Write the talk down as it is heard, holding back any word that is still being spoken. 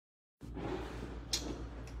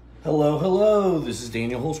Hello, hello. This is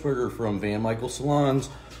Daniel Holzberger from Van Michael Salons.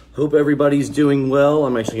 Hope everybody's doing well.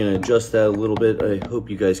 I'm actually going to adjust that a little bit. I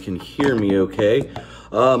hope you guys can hear me okay.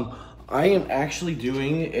 I am actually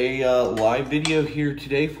doing a live video here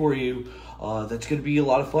today for you. That's going to be a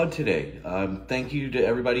lot of fun today. Thank you to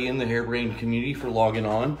everybody in the hairbrain community for logging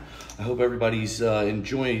on. I hope everybody's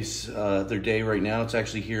enjoys their day right now. It's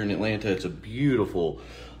actually here in Atlanta. It's a beautiful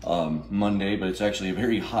Monday, but it's actually a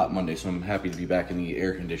very hot Monday, so I'm happy to be back in the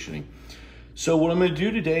air conditioning. So what I'm going to do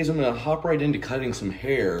today is I'm going to hop right into cutting some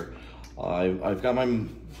hair. I've got my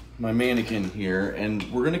mannequin here, and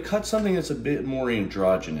we're going to cut something that's a bit more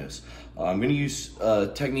androgynous. I'm going to use a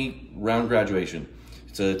technique, round graduation.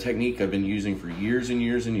 It's a technique I've been using for years and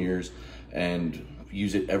years and years, and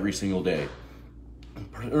use it every single day.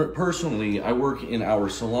 Personally, I work in our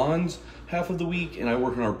salons half of the week, and I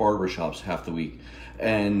work in our barbershops half the week.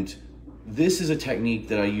 And this is a technique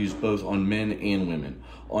that I use both on men and women.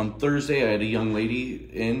 On Thursday, I had a young lady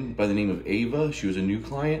in by the name of Ava. She was a new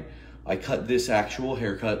client. I cut this actual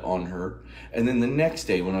haircut on her. And then the next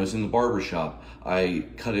day, when I was in the barbershop, I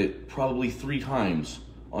cut it probably 3 times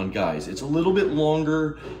on guys. It's a little bit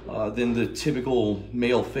longer than the typical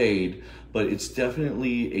male fade, but it's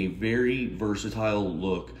definitely a very versatile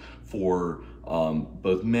look for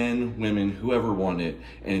both men, women, whoever want it,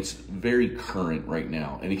 and it's very current right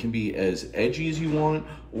now. And it can be as edgy as you want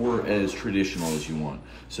or as traditional as you want.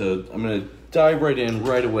 So I'm gonna dive right in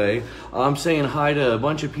right away. I'm saying hi to a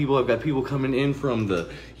bunch of people. I've got people coming in from the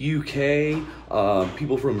UK,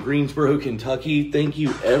 people from Greensboro, Kentucky. Thank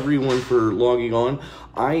you everyone for logging on.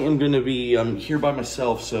 I am gonna be here by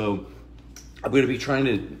myself, so I'm gonna be trying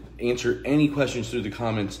to answer any questions through the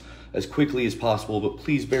comments as quickly as possible, but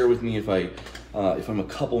please bear with me if I'm a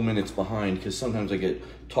couple minutes behind, because sometimes I get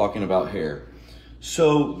talking about hair.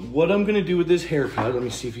 So what I'm gonna do with this haircut, let me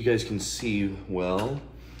see if you guys can see well.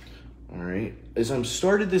 All right, is I'm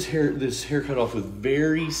started this haircut off with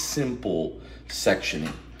very simple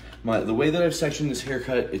sectioning. The way that I've sectioned this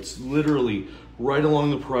haircut, it's literally right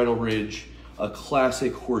along the parietal ridge, a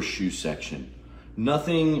classic horseshoe section.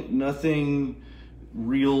 Nothing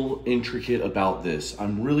real intricate about this.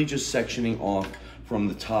 I'm really just sectioning off from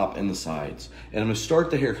the top and the sides. And I'm gonna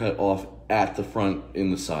start the haircut off at the front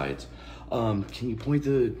and the sides. Can you point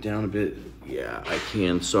down a bit? Yeah, I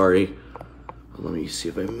can, sorry. Let me see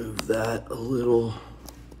if I move that a little.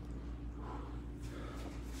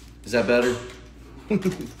 Is that better?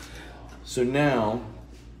 So now,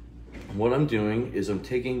 what I'm doing is I'm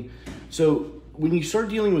taking, so when you start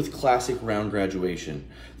dealing with classic round graduation,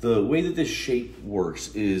 the way that this shape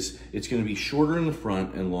works is it's going to be shorter in the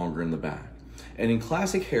front and longer in the back. And in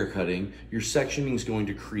classic haircutting, your sectioning is going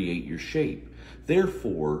to create your shape.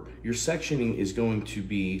 Therefore, your sectioning is going to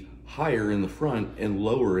be higher in the front and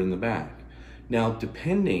lower in the back. Now,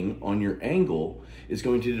 depending on your angle is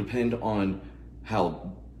going to depend on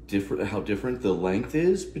how different the length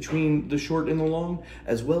is between the short and the long,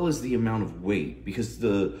 as well as the amount of weight, because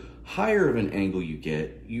the higher of an angle you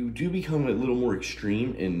get, you do become a little more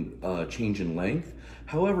extreme in change in length.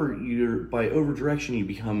 However, by over direction, you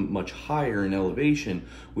become much higher in elevation,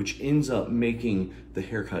 which ends up making the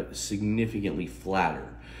haircut significantly flatter.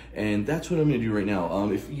 And that's what I'm gonna do right now.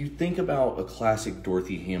 If you think about a classic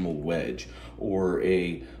Dorothy Hamill wedge or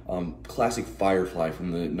a classic Firefly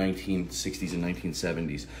from the 1960s and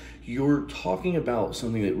 1970s, you're talking about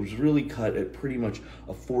something that was really cut at pretty much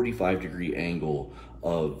a 45-degree angle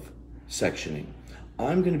of sectioning.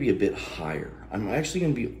 I'm gonna be a bit higher. I'm actually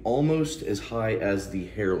gonna be almost as high as the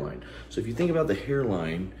hairline. So if you think about the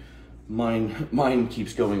hairline, mine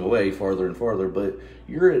keeps going away farther and farther, but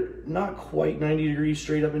you're at not quite 90 degrees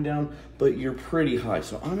straight up and down, but you're pretty high.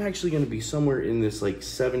 So I'm actually gonna be somewhere in this like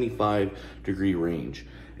 75-degree range.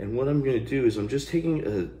 And what I'm gonna do is I'm just taking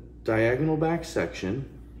a diagonal back section,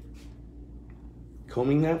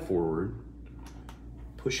 combing that forward,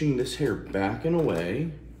 pushing this hair back and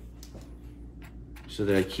away so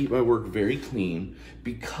that I keep my work very clean,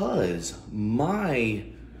 because my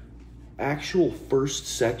actual first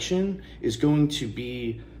section is going to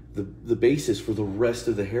be the basis for the rest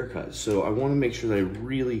of the haircut. So I want to make sure that I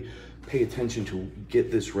really pay attention to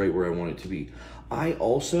get this right where I want it to be. I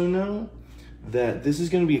also know that this is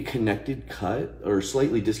going to be a connected cut, or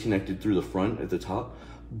slightly disconnected through the front at the top,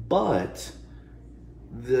 but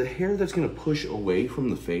the hair that's going to push away from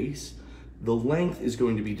the face, the length is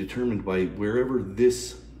going to be determined by wherever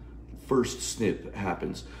this first snip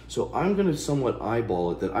happens. So I'm gonna somewhat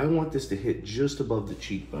eyeball it that I want this to hit just above the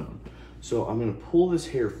cheekbone. So I'm gonna pull this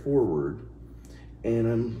hair forward, and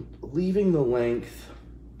I'm leaving the length,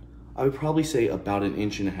 I would probably say about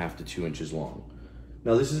 1.5 to 2 inches long.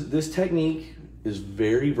 Now this technique is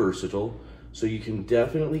very versatile. So you can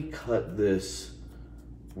definitely cut this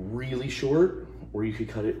really short, or you could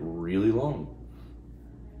cut it really long.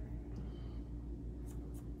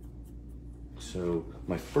 So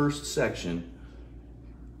my first section,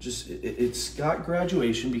 it's got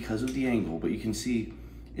graduation because of the angle, but you can see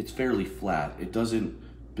it's fairly flat. It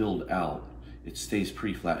doesn't build out. It stays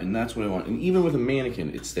pretty flat, and that's what I want. And even with a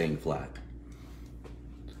mannequin, it's staying flat.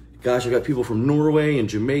 Gosh, I got people from Norway and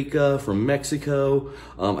Jamaica, from Mexico.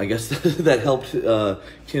 I guess that helped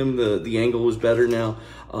Kim, the angle was better now.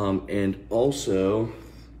 And also,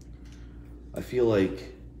 I feel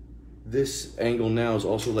like this angle now is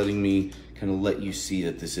also letting me kind of let you see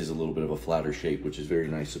that this is a little bit of a flatter shape, which is very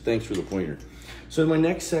nice. So thanks for the pointer. So my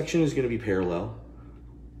next section is gonna be parallel,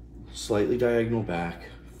 slightly diagonal back,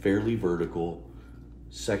 fairly vertical,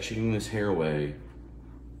 sectioning this hair away,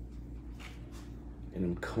 and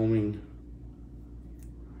I'm combing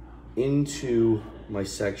into my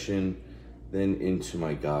section, then into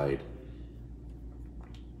my guide.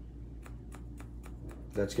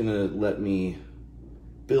 That's gonna let me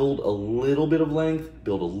build a little bit of length,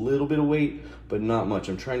 build a little bit of weight, but not much.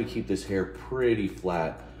 I'm trying to keep this hair pretty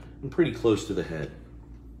flat and pretty close to the head.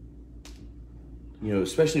 You know,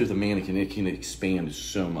 especially with a mannequin, it can expand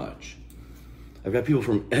so much. I've got people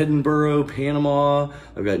from Edinburgh, Panama,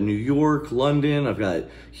 I've got New York, London, I've got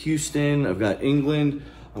Houston, I've got England.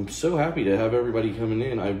 I'm so happy to have everybody coming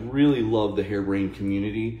in. I really love the hairbrain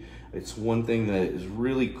community. It's one thing that is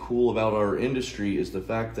really cool about our industry is the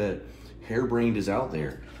fact that hairbrained is out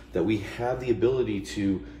there, that we have the ability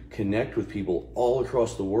to connect with people all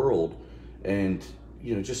across the world and,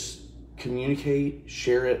 you know, just communicate,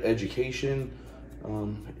 share education.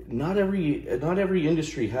 Not every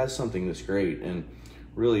industry has something that's great, and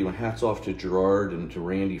really my hat's off to Gerard and to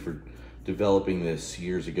Randy for developing this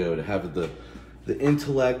years ago, to have the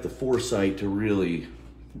intellect, the foresight to really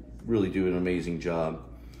do an amazing job.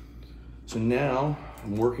 So now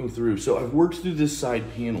I'm working through, so I've worked through this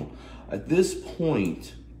side panel. At this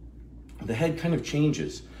point, the head kind of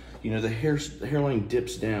changes. You know, the hairline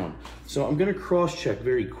dips down. So I'm gonna cross-check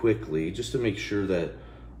very quickly just to make sure that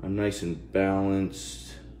I'm nice and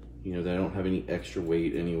balanced, you know, that I don't have any extra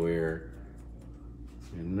weight anywhere.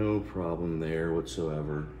 And no problem there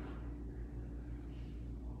whatsoever.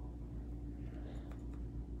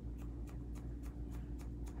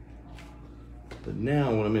 But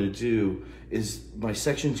now what I'm gonna do is my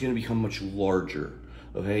section's gonna become much larger,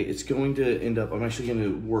 okay? It's going to end up, I'm actually gonna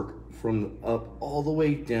work from up all the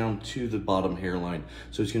way down to the bottom hairline.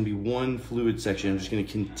 So it's gonna be one fluid section. I'm just gonna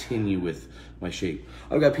continue with my shape.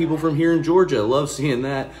 I've got people from here in Georgia. I love seeing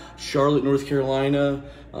that. Charlotte, North Carolina.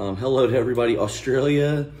 Hello to everybody.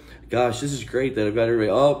 Australia. Gosh, this is great that I've got everybody.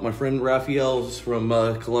 Oh, my friend Raphael's from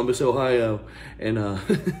Columbus, Ohio. And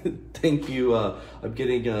thank you. I'm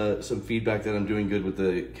getting some feedback that I'm doing good with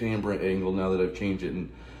the camera angle now that I've changed it.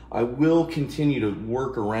 And I will continue to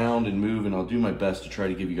work around and move, and I'll do my best to try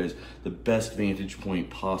to give you guys the best vantage point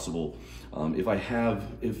possible.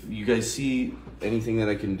 If you guys see anything that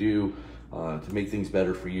I can do to make things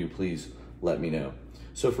better for you, please let me know.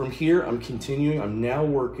 So from here, I'm continuing. I'm now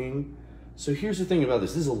working. So here's the thing about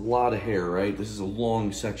this. This is a lot of hair, right? This is a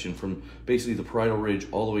long section from basically the parietal ridge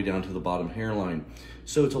all the way down to the bottom hairline.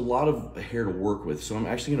 So it's a lot of hair to work with. So I'm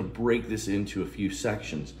actually gonna break this into a few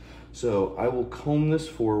sections. So I will comb this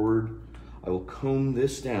forward. I will comb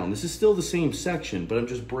this down. This is still the same section, but I'm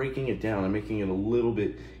just breaking it down. I'm making it a little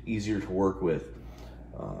bit easier to work with.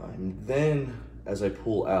 And then as I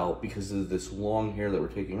pull out, because of this long hair that we're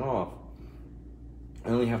taking off, I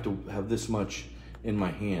only have to have this much in my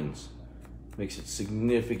hands. Makes it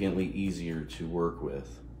significantly easier to work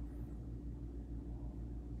with.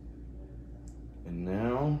 And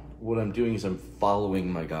now what I'm doing is I'm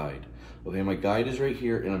following my guide. Okay, my guide is right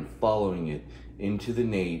here and I'm following it into the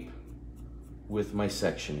nape with my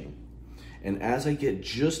sectioning. And as I get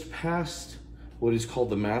just past what is called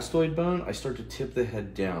the mastoid bone, I start to tip the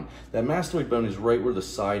head down. That mastoid bone is right where the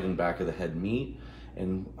side and back of the head meet,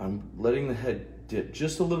 and I'm letting the head dip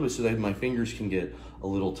just a little bit so that my fingers can get a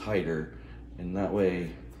little tighter, and that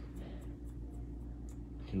way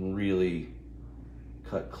I can really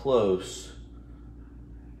cut close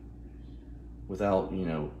without, you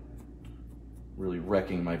know, really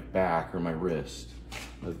wrecking my back or my wrist.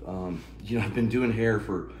 I've been doing hair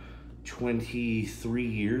for 23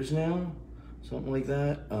 years now, something like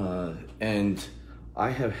that. And I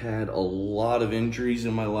have had a lot of injuries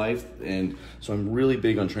in my life, and so I'm really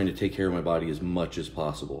big on trying to take care of my body as much as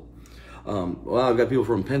possible. Well, I've got people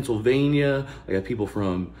from Pennsylvania, I got people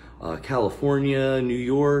from California, New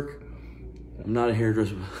York. I'm not a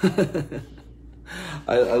hairdresser.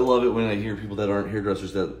 I love it when I hear people that aren't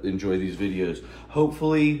hairdressers that enjoy these videos.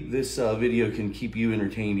 Hopefully this video can keep you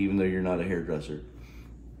entertained even though you're not a hairdresser.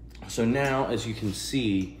 So now, as you can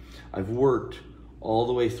see, I've worked all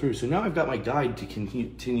the way through. So now I've got my guide to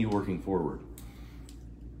continue working forward.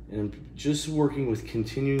 And I'm just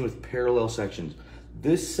continuing with parallel sections.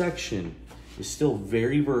 This section is still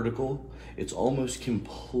very vertical. It's almost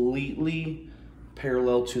completely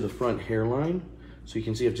parallel to the front hairline. So you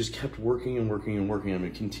can see I've just kept working and working and working. I'm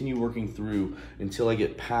gonna continue working through until I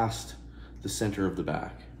get past the center of the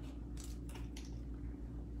back.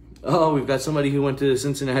 Oh, we've got somebody who went to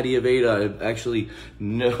Cincinnati Aveda. I actually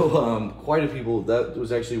know quite a few people. That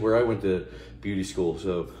was actually where I went to beauty school.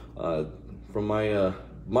 So from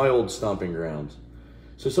my old stomping grounds.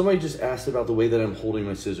 So somebody just asked about the way that I'm holding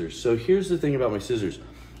my scissors. So here's the thing about my scissors.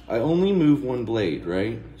 I only move one blade,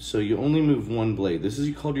 right? So you only move one blade. This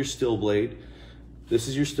is called your still blade. This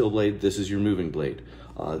is your still blade. This is your moving blade.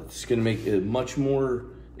 It's gonna make it much more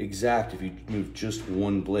exact if you move just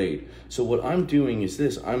one blade. So what I'm doing is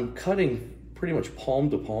this. I'm cutting pretty much palm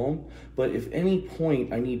to palm, but if any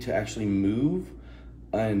point I need to actually move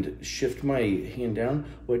and shift my hand down,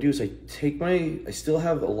 what I do is I still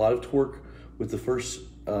have a lot of torque with the first,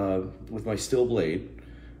 with my still blade,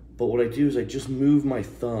 but what I do is I just move my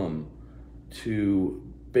thumb to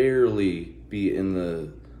barely be in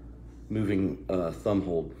the moving thumb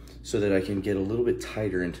hold so that I can get a little bit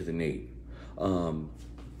tighter into the nape.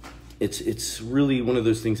 It's really one of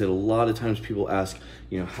those things that a lot of times people ask,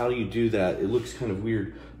 you know, how do you do that? It looks kind of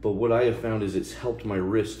weird, but what I have found is it's helped my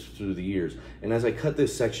wrist through the years. And as I cut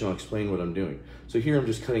this section, I'll explain what I'm doing. So here I'm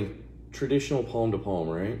just cutting traditional palm to palm,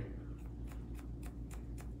 right?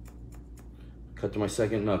 Cut to my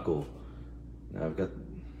second knuckle. Now I've got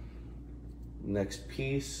next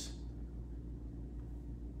piece.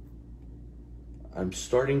 I'm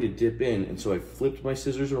starting to dip in, and so I flipped my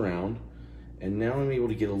scissors around, and now I'm able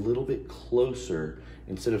to get a little bit closer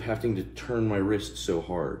instead of having to turn my wrist so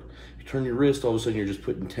hard. If you turn your wrist, all of a sudden you're just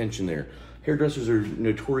putting tension there. Hairdressers are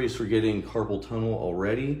notorious for getting carpal tunnel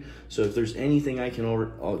already, so if there's anything I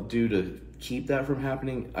can do to keep that from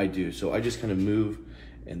happening, I do. So I just kind of move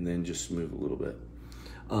and then just move a little bit.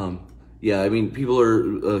 Yeah, I mean,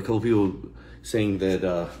 a couple people saying that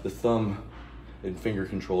the thumb and finger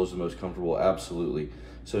control is the most comfortable. Absolutely.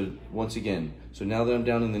 So once again, so now that I'm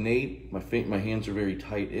down in the nape, my hands are very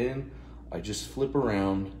tight in, I just flip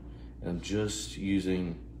around and I'm just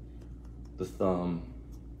using the thumb,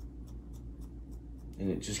 and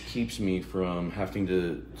it just keeps me from having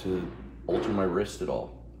to alter my wrist at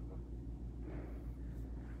all.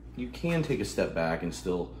 You can take a step back and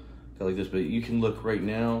still go like this, but you can look right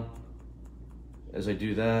now, as I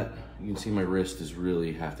do that, you can see my wrist is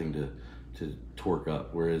really having to torque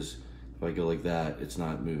up, whereas if I go like that, it's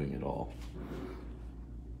not moving at all.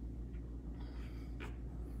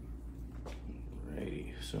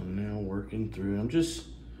 Alrighty, so I'm now working through, I'm just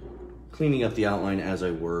cleaning up the outline as I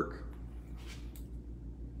work.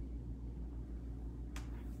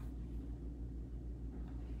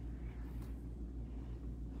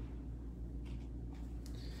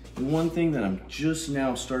 And one thing that I'm just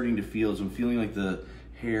now starting to feel is I'm feeling like the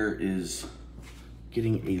hair is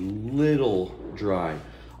getting a little dry.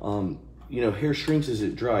 You know, hair shrinks as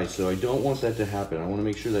it dries, so I don't want that to happen. I want to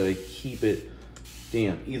make sure that I keep it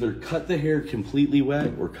damp. Either cut the hair completely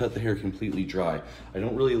wet or cut the hair completely dry. I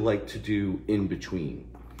don't really like to do in between.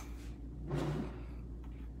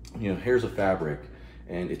 You know, hair's a fabric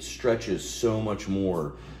and it stretches so much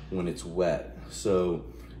more when it's wet. So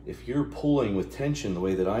if you're pulling with tension the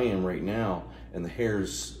way that I am right now and the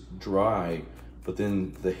hair's dry, but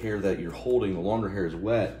then the hair that you're holding, the longer hair, is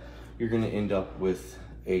wet, you're gonna end up with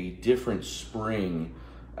a different spring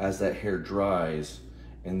as that hair dries,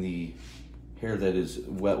 and the hair that is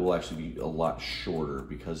wet will actually be a lot shorter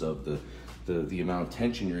because of the amount of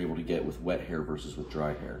tension you're able to get with wet hair versus with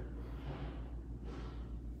dry hair.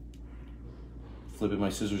 Flipping my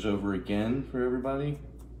scissors over again for everybody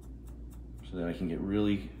so that I can get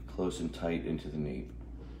really close and tight into the nape.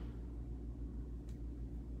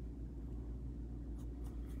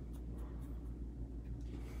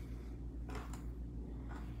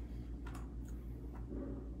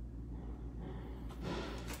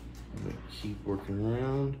 Keep working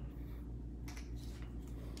around.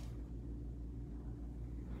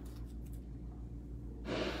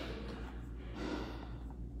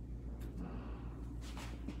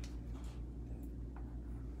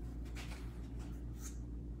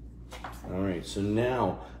 All right, so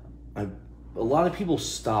now a lot of people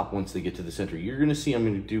stop once they get to the center. You're gonna see I'm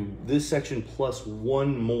gonna do this section plus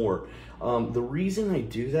one more. The reason I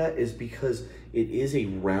do that is because it is a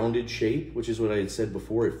rounded shape, which is what I had said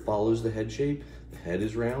before. It follows the head shape. The head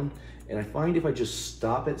is round. And I find if I just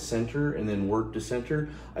stop at center and then work to center,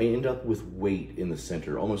 I end up with weight in the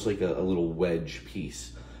center, almost like a little wedge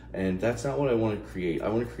piece. And that's not what I want to create. I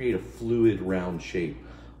want to create a fluid round shape.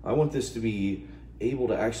 I want this to be able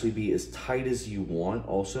to actually be as tight as you want.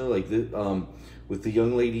 Also, like with the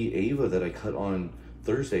young lady Ava that I cut on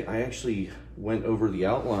Thursday, I actually went over the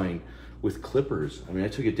outline with clippers. I mean, I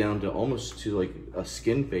took it down to almost to like a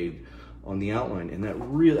skin fade on the outline, and that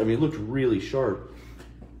really, I mean, it looked really sharp.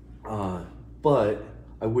 But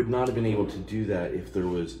I would not have been able to do that if there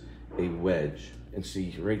was a wedge. And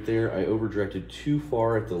see right there, I over directed too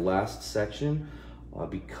far at the last section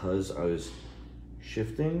because I was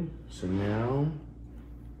shifting. So now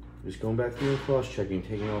just going back through and cross-checking,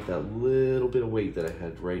 taking off that little bit of weight that I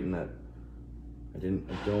had right in that. I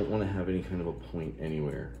don't want to have any kind of a point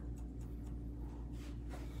anywhere.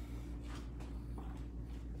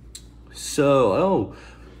 So,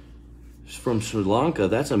 from Sri Lanka.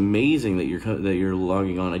 That's amazing that you're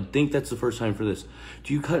logging on. I think that's the first time for this.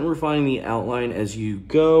 Do you cut and refine the outline as you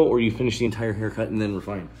go, or you finish the entire haircut and then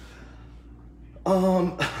refine?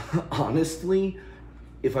 Honestly,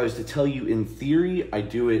 if I was to tell you in theory, I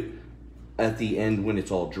do it at the end when it's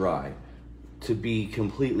all dry. To be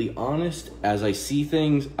completely honest, as I see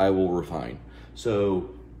things, I will refine.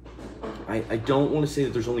 So I don't want to say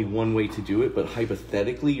that there's only one way to do it, but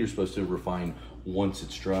hypothetically, you're supposed to refine once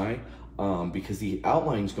it's dry. Because the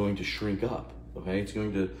outline is going to shrink up, okay? It's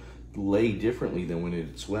going to lay differently than when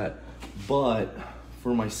it's wet. But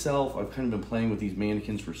for myself, I've kind of been playing with these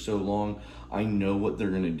mannequins for so long, I know what they're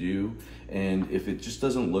gonna do. And if it just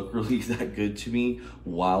doesn't look really that good to me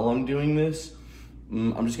while I'm doing this,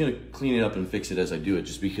 I'm just gonna clean it up and fix it as I do it,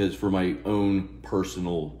 just because for my own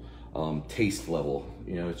personal taste level.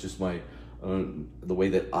 You know, it's just my the way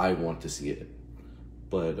that I want to see it.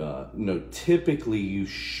 But no, typically you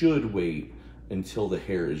should wait until the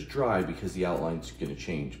hair is dry because the outline's gonna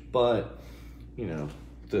change. But, you know,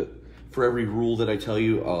 for every rule that I tell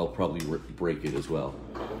you, I'll probably break it as well.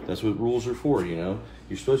 That's what rules are for, you know?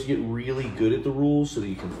 You're supposed to get really good at the rules so that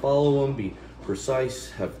you can follow them, be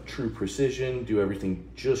precise, have true precision, do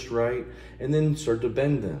everything just right, and then start to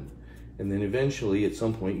bend them. And then eventually, at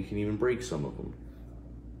some point, you can even break some of them.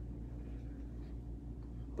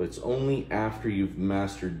 But it's only after you've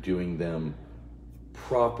mastered doing them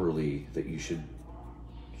properly that you should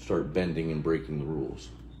start bending and breaking the rules.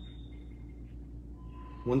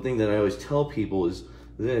 One thing that I always tell people is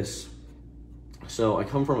this. So I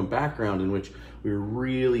come from a background in which we were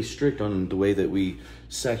really strict on the way that we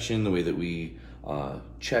section, the way that we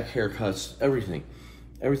check haircuts, everything.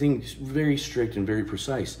 Everything's very strict and very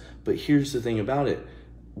precise. But here's the thing about it.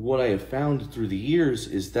 What I have found through the years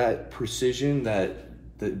is that precision,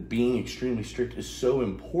 that being extremely strict is so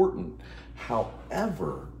important.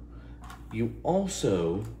 However, you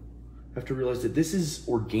also have to realize that this is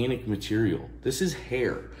organic material. This is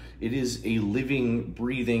hair. It is a living,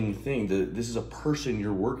 breathing thing. This is a person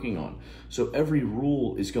you're working on. So every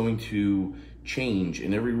rule is going to change,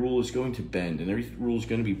 and every rule is going to bend, and every rule is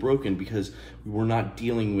going to be broken because we're not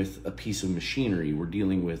dealing with a piece of machinery. We're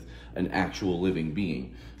dealing with an actual living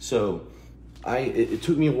being. So it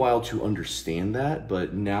took me a while to understand that,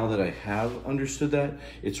 but now that I have understood that,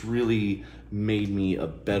 it's really made me a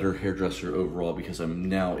better hairdresser overall because I'm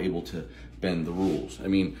now able to bend the rules. I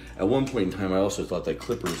mean, at one point in time, I also thought that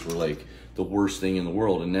clippers were like the worst thing in the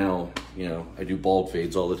world, and now, you know, I do bald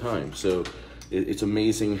fades all the time. So it's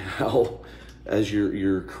amazing how, as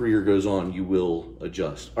your career goes on, you will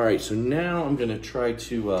adjust. All right, so now I'm gonna try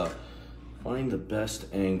to find the best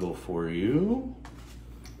angle for you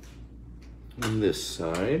on this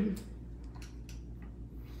side.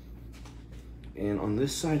 And on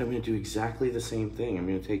this side, I'm gonna do exactly the same thing. I'm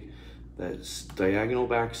gonna take that diagonal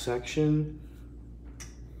back section,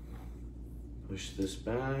 push this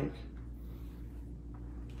back,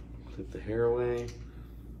 clip the hair away,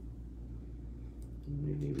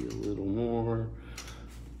 maybe a little more.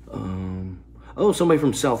 Oh, somebody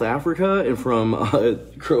from South Africa and from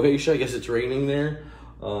Croatia. I guess it's raining there.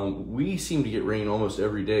 We seem to get rain almost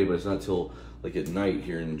every day, but it's not till like at night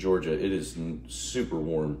here in Georgia. It is super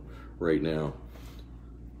warm right now.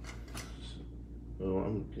 So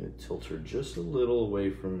I'm gonna tilt her just a little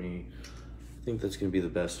away from me. I think that's gonna be the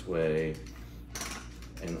best way.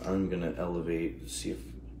 And I'm gonna elevate, see if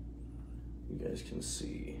you guys can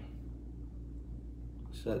see.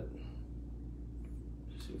 Set.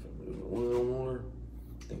 See if I move a little more.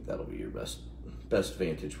 I think that'll be your best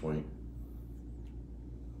vantage point.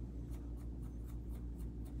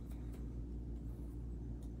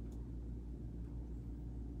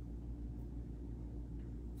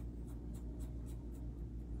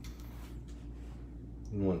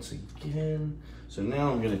 Once again. So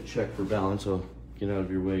now I'm gonna check for balance. I'll get out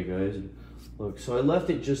of your way, guys. Look, so I left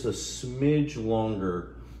it just a smidge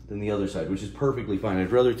longer than the other side, which is perfectly fine.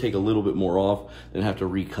 I'd rather take a little bit more off than have to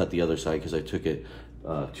recut the other side because I took it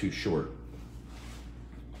too short.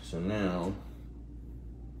 So now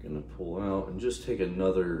I'm gonna pull out and just take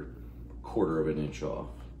another 1/4 of an inch off.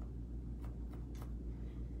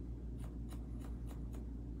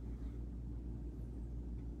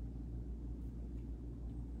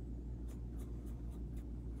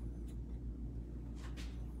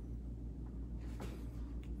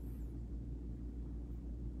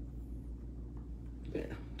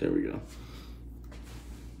 There we go.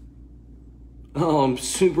 Oh, I'm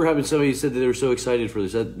super happy somebody said that they were so excited for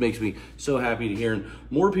this. That makes me so happy to hear. And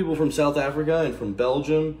more people from South Africa and from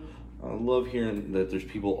Belgium. I love hearing that there's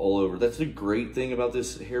people all over. That's the great thing about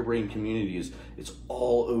this hair braiding community is it's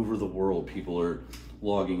all over the world. People are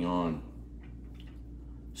logging on.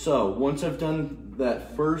 So once I've done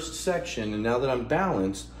that first section, and now that I'm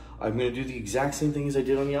balanced, I'm gonna do the exact same thing as I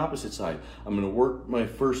did on the opposite side. I'm gonna work my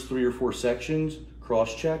first 3 or 4 sections,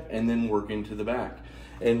 cross-check, and then work into the back.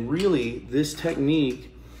 And really, this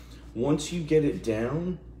technique, once you get it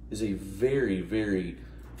down, is a very, very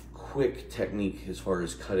quick technique as far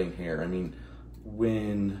as cutting hair. I mean,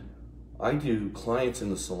 when I do clients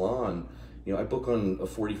in the salon, you know, I book on a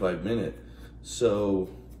 45-minute. So,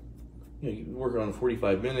 you know, you work on a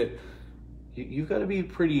 45-minute, you've got to be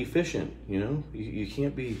pretty efficient, you know? You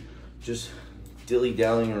can't be just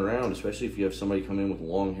dilly-dallying around, especially if you have somebody come in with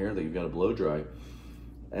long hair that you've got to blow dry.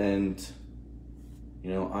 And you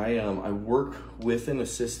know, I work with an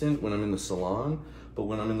assistant when I'm in the salon, but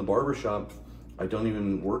when I'm in the barber shop, I don't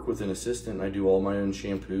even work with an assistant. I do all my own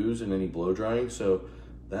shampoos and any blow drying. So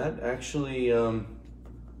that actually, you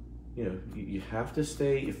know, you have to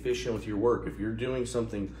stay efficient with your work. If you're doing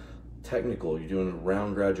something technical, you're doing a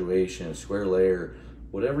round graduation, a square layer,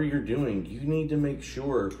 whatever you're doing, you need to make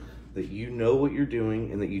sure that you know what you're doing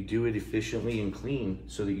and that you do it efficiently and clean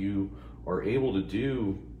so that you are able to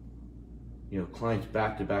do, you know, clients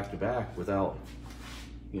back to back to back without,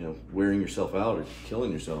 you know, wearing yourself out or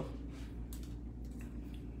killing yourself.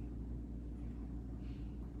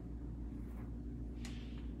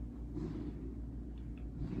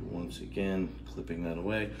 Once again, clipping that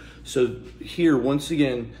away. So here, once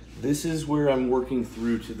again, this is where I'm working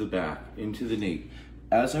through to the back, into the nape.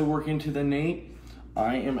 As I work into the nape,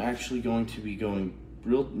 I am actually going to be going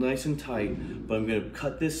real nice and tight, but I'm gonna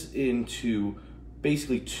cut this into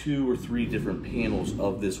basically 2 or 3 different panels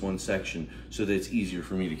of this one section so that it's easier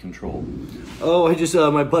for me to control. Oh, I just,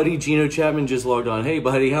 my buddy Gino Chapman just logged on. Hey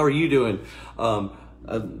buddy, how are you doing? A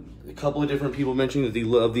couple of different people mentioning that they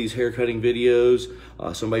love these haircutting videos.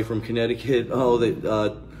 Somebody from Connecticut, oh,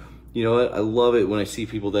 that, you know what, I love it when I see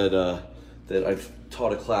people that, that I've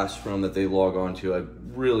taught a class from that they log on to. It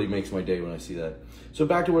really makes my day when I see that. So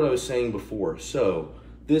back to what I was saying before. So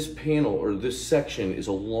this panel or this section is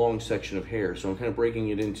a long section of hair. So I'm kind of breaking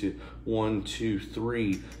it into 1, 2,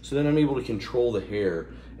 3. So then I'm able to control the hair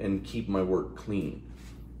and keep my work clean.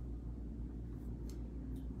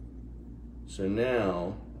 So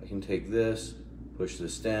now I can take this, push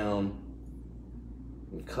this down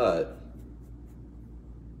and cut.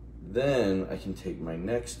 Then I can take my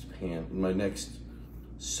next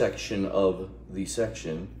section of the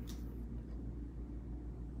section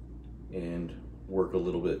and work a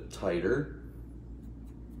little bit tighter,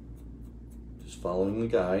 just following the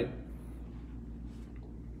guide.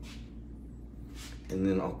 And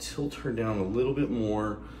then I'll tilt her down a little bit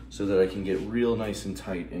more so that I can get real nice and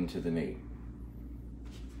tight into the nape.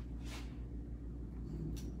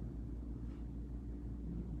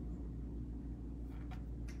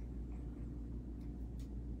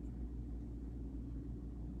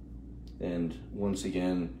 And once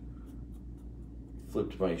again,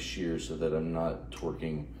 flipped my shear so that I'm not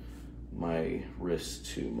torquing my wrist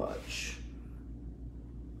too much.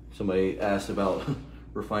 Somebody asked about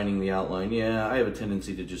refining the outline. Yeah, I have a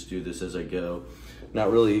tendency to just do this as I go. Not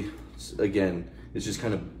really, again, it's just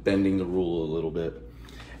kind of bending the rule a little bit.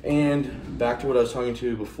 And back to what I was talking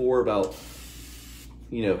to before about,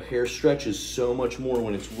 you know, hair stretches so much more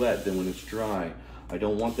when it's wet than when it's dry. I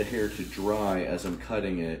don't want the hair to dry as I'm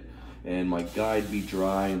cutting it and my guide be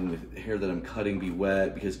dry and the hair that I'm cutting be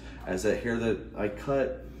wet, because as that hair that I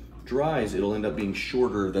cut dries, it'll end up being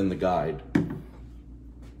shorter than the guide.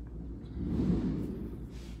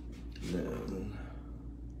 Then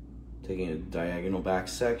taking a diagonal back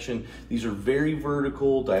section. These are very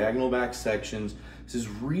vertical diagonal back sections. This is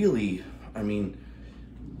really, I mean,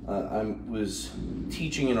 I was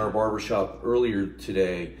teaching in our barbershop earlier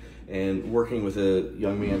today, and working with a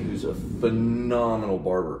young man who's a phenomenal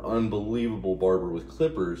barber, unbelievable barber with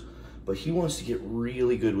clippers, but he wants to get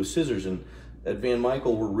really good with scissors. And at Van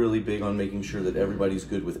Michael, we're really big on making sure that everybody's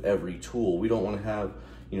good with every tool. We don't want to have,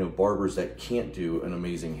 you know, barbers that can't do an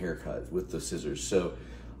amazing haircut with the scissors. So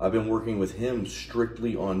I've been working with him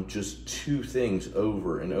strictly on just two things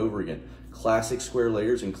over and over again: classic square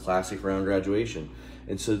layers and classic round graduation.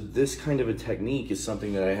 And so this kind of a technique is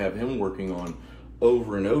something that I have him working on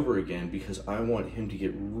over and over again, because I want him to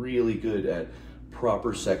get really good at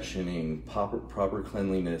proper sectioning, proper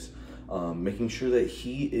cleanliness, making sure that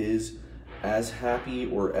he is as happy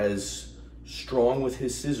or as strong with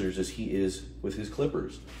his scissors as he is with his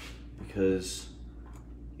clippers. Because,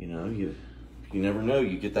 you know, you never know.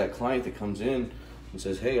 You get that client that comes in and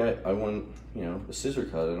says, hey, I want, you know, a scissor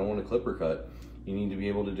cut, I don't want a clipper cut. You need to be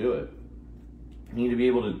able to do it. You need to be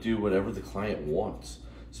able to do whatever the client wants,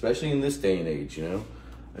 especially in this day and age, you know?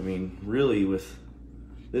 I mean, really, with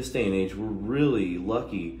this day and age, we're really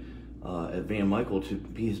lucky at Van Michael to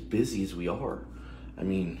be as busy as we are. I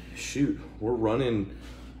mean, shoot, we're running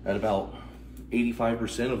at about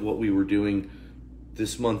 85% of what we were doing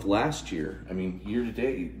this month last year. I mean, year to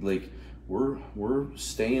date, like, we're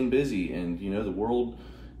staying busy, and you know, the world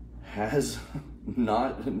has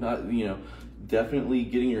not you know, definitely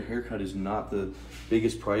getting your haircut is not the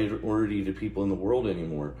biggest priority to people in the world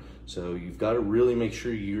anymore. So you've got to really make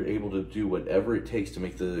sure you're able to do whatever it takes to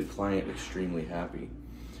make the client extremely happy.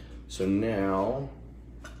 So now,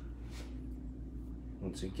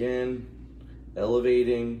 once again,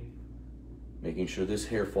 elevating, making sure this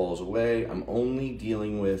hair falls away. I'm only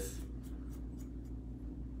dealing with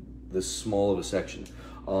this small of a section.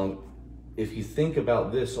 If you think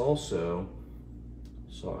about this also,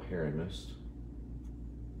 saw a hair I missed.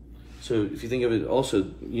 So if you think of it also,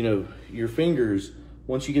 you know, your fingers,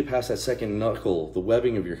 once you get past that second knuckle, the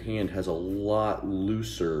webbing of your hand has a lot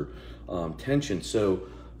looser tension. So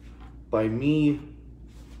by me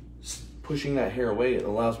pushing that hair away, it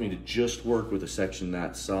allows me to just work with a section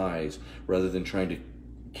that size rather than trying to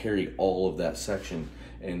carry all of that section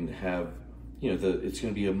and have, you know, it's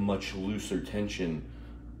going to be a much looser tension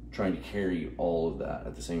trying to carry all of that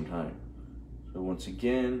at the same time. So once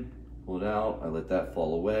again, pull it out, I let that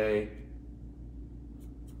fall away.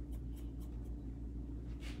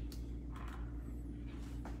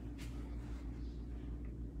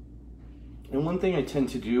 And one thing I tend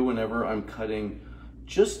to do whenever I'm cutting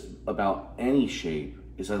just about any shape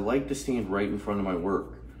is I like to stand right in front of my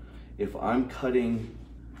work. If I'm cutting,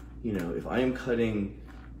 you know, if I am cutting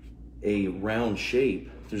a round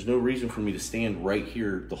shape, there's no reason for me to stand right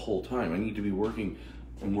here the whole time. I need to be working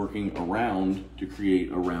and working around to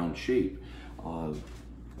create a round shape.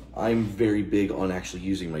 I'm very big on actually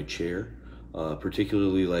using my chair,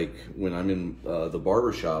 particularly like when I'm in the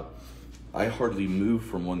barber shop. I hardly move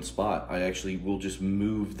from one spot. I actually will just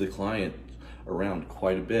move the client around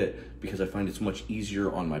quite a bit because I find it's much easier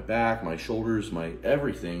on my back, my shoulders, my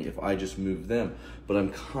everything if I just move them, but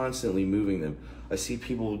I'm constantly moving them. I see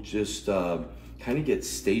people just kind of get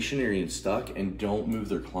stationary and stuck and don't move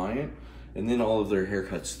their client, and then all of their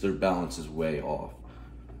haircuts, their balance is way off.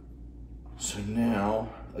 So now,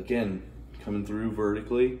 again, coming through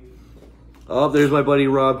vertically. Oh, there's my buddy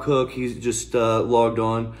Rob Cook. He's just logged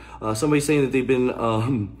on. Somebody's saying that they've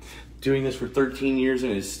been doing this for 13 years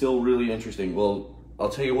and it's still really interesting. Well, I'll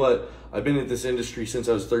tell you what, I've been in this industry since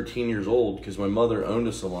I was 13 years old because my mother owned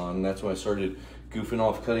a salon, and that's when I started goofing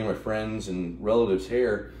off cutting my friends' and relatives'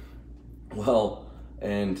 hair. Well,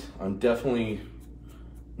 and I'm definitely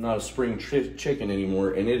not a spring chicken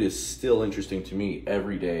anymore, and it is still interesting to me.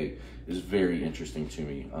 Every day is very interesting to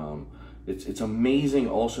me. It's amazing.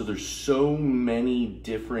 Also, there's so many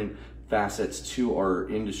different facets to our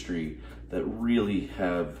industry that really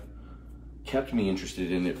have kept me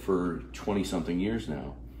interested in it for 20-something years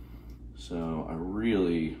now. So I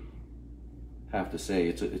really have to say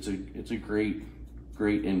it's a great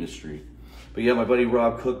industry. But yeah, my buddy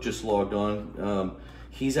Rob Cook just logged on.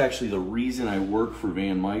 He's actually the reason I work for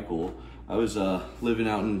Van Michael. I was living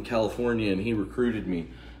out in California and he recruited me.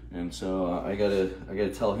 And so I gotta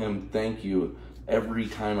tell him thank you every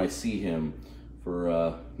time I see him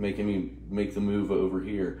for making me make the move over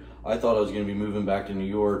here. I thought I was gonna be moving back to New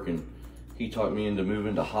York, and he talked me into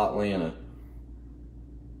moving to Hotlanta.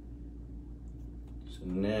 So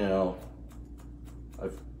now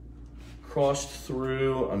I've crossed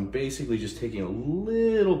through. I'm basically just taking a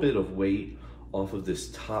little bit of weight off of this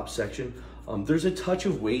top section. There's a touch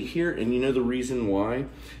of weight here, and you know the reason why?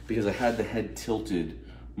 Because I had the head tilted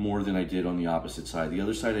more than I did on the opposite side. The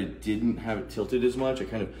other side I didn't have it tilted as much. I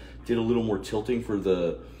kind of did a little more tilting for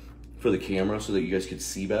the for the camera so that you guys could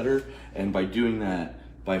see better. And by doing that,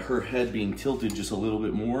 by her head being tilted just a little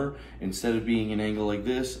bit more, instead of being an angle like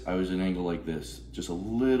this, I was an angle like this, just a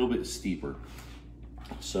little bit steeper.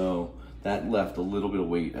 So that left a little bit of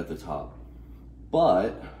weight at the top.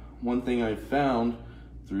 But one thing I've found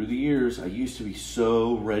through the years, I used to be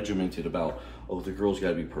so regimented about, oh, the girl's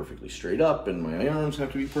gotta be perfectly straight up and my arms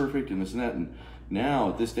have to be perfect and this and that. And now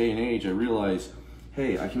at this day and age, I realize,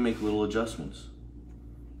 hey, I can make little adjustments.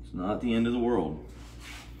 It's not the end of the world.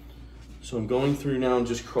 So I'm going through now and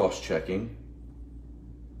just cross-checking.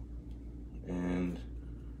 And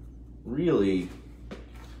really,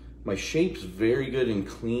 my shape's very good and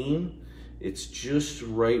clean. It's just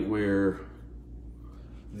right where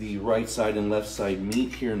the right side and left side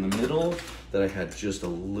meet here in the middle that I had just a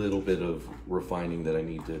little bit of refining that I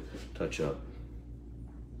need to touch up.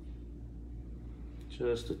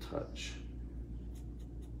 Just a touch.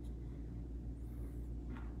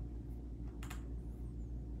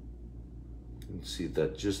 You see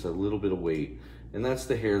that, just a little bit of weight. And that's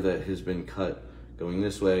the hair that has been cut going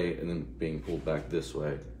this way and then being pulled back this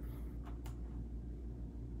way.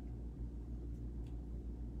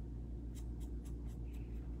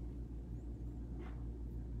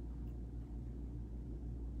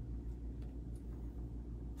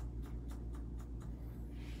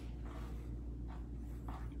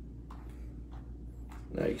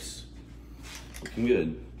 Nice, looking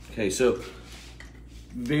good. Okay, so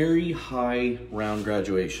very high round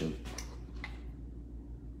graduation.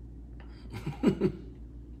 And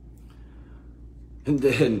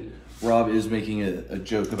then Rob is making a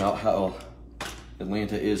joke about how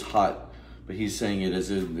Atlanta is hot, but he's saying it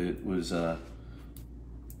as if it was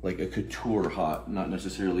like a couture hot, not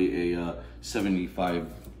necessarily a 75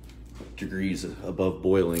 degrees above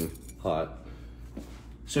boiling hot.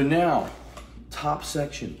 So now, top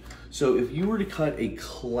section. So if you were to cut a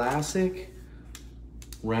classic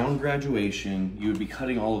round graduation, you would be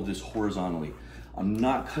cutting all of this horizontally. I'm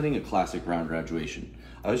not cutting a classic round graduation.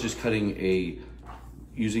 I was just cutting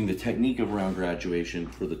using the technique of round graduation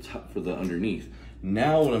for the top, for the underneath.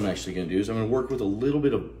 Now what I'm actually gonna do is I'm gonna work with a little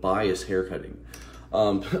bit of bias haircutting.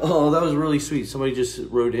 Oh, that was really sweet. Somebody just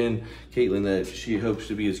wrote in, Caitlin, that she hopes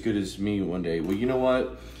to be as good as me one day. Well, you know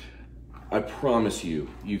what? I promise you,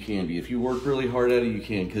 you can be. If you work really hard at it, you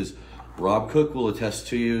can, because Rob Cook will attest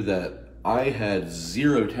to you that I had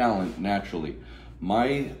zero talent naturally.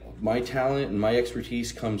 My talent and my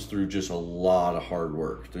expertise comes through just a lot of hard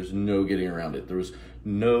work. There's no getting around it. There was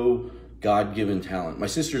no God-given talent. My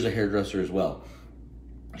sister's a hairdresser as well.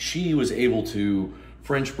 She was able to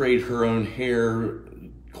French braid her own hair,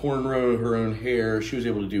 cornrow her own hair. She was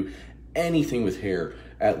able to do anything with hair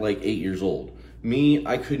at like 8 years old. Me,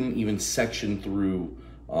 I couldn't even section through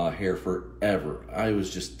hair forever. I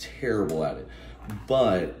was just terrible at it.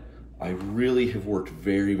 But I really have worked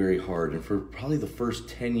very, very hard. And for probably the first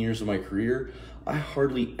 10 years of my career, I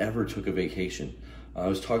hardly ever took a vacation. I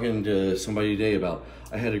was talking to somebody today about,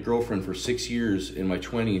 I had a girlfriend for 6 years in my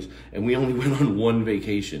 20s, and we only went on one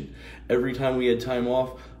vacation. Every time we had time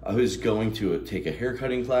off, I was going to take a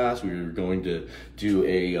haircutting class. We were going to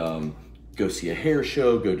do go see a hair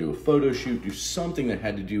show, go do a photo shoot, do something that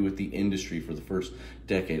had to do with the industry for the first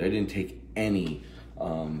decade. I didn't take any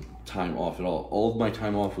time off at all. All of my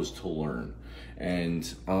time off was to learn.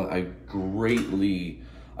 And I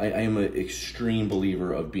am an extreme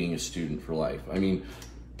believer of being a student for life. I mean,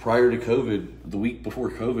 prior to COVID, the week before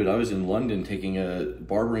COVID, I was in London taking a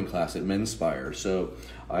barbering class at Menspire. So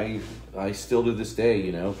I still to this day,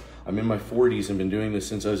 you know, I'm in my 40s and been doing this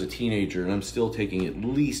since I was a teenager, and I'm still taking at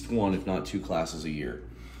least one, if not two classes a year.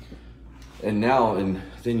 And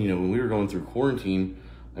then, you know, when we were going through quarantine,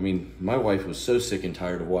 I mean, my wife was so sick and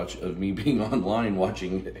tired of me being online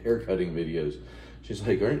watching haircutting videos. She's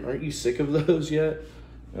like, aren't you sick of those yet?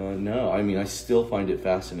 No, I mean, I still find it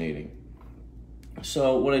fascinating.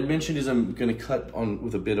 So what I mentioned is I'm gonna cut on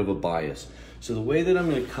with a bit of a bias. So the way that I'm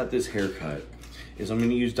gonna cut this haircut is I'm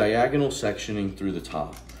gonna use diagonal sectioning through the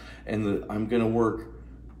top. And I'm gonna work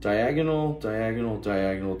diagonal, diagonal,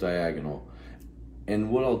 diagonal, diagonal.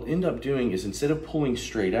 And what I'll end up doing is, instead of pulling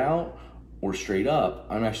straight out or straight up,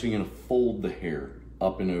 I'm actually gonna fold the hair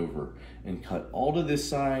up and over and cut all to this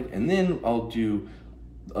side, and then I'll do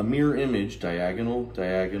a mirror image, diagonal,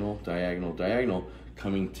 diagonal, diagonal, diagonal,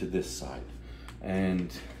 coming to this side.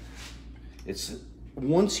 And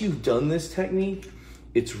once you've done this technique,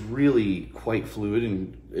 it's really quite fluid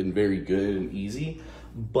and very good and easy.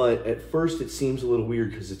 But at first it seems a little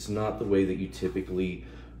weird because it's not the way that you typically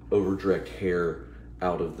over direct hair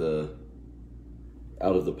out of the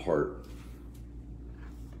part.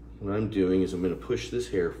 What I'm doing is I'm going to push this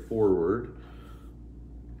hair forward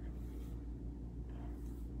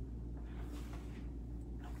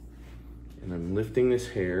and I'm lifting this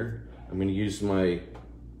hair. I'm gonna use my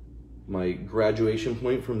graduation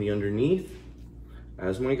point from the underneath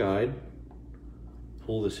as my guide.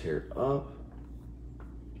 Pull this hair up.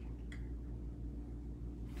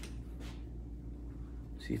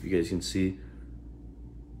 See if you guys can see.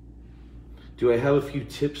 Do I have a few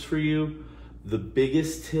tips for you? The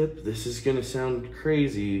biggest tip, this is gonna sound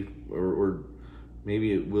crazy, or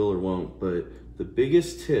maybe it will or won't, but the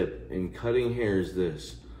biggest tip in cutting hair is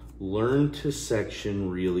this: learn to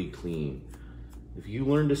section really clean. If you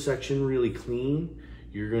learn to section really clean,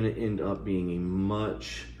 you're gonna end up being a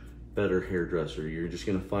much better hairdresser. You're just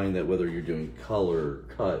gonna find that whether you're doing color,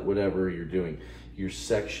 cut, whatever you're doing, your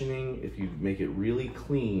sectioning, if you make it really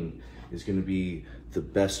clean, is gonna be the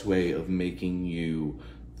best way of making you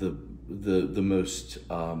the most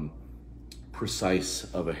precise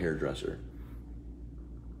of a hairdresser.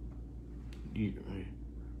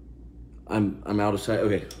 I'm out of sight.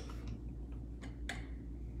 Okay.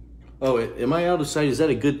 Oh, am I out of sight? Is that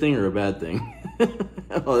a good thing or a bad thing?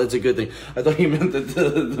 Oh, that's a good thing. I thought you meant that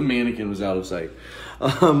the mannequin was out of sight.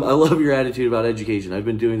 I love your attitude about education. I've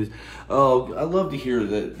been doing this. Oh, I love to hear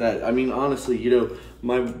that. I mean, honestly, you know,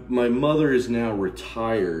 my mother is now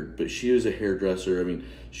retired, but she was a hairdresser. I mean,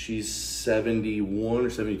 she's 71 or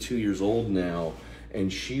 72 years old now,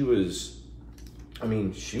 and she was, I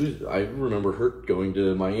remember her going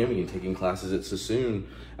to Miami and taking classes at Sassoon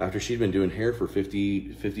after she'd been doing hair for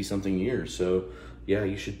 50 something years. So yeah,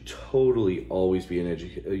 you should totally always be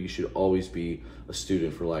you should always be a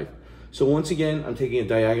student for life. So once again, I'm taking a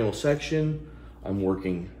diagonal section. I'm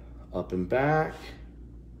working up and back.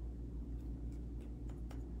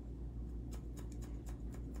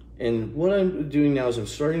 And what I'm doing now is I'm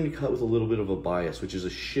starting to cut with a little bit of a bias, which is a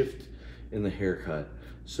shift in the haircut.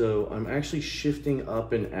 So I'm actually shifting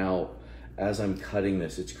up and out as I'm cutting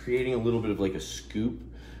this. It's creating a little bit of like a scoop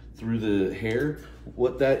through the hair.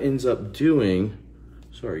 What that ends up doing,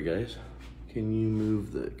 sorry guys, can you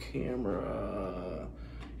move the camera?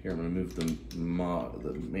 Here, I'm gonna move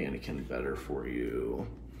the mannequin better for you.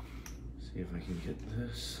 See if I can get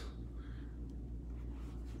this.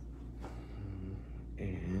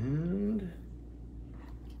 And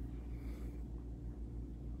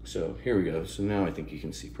so here we go. So now I think you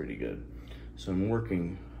can see pretty good. So I'm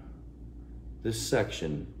working this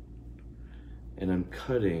section and I'm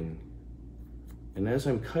cutting. And as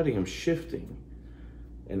I'm cutting, I'm shifting.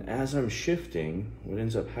 And as I'm shifting, what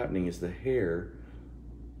ends up happening is the hair,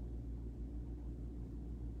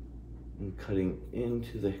 I'm cutting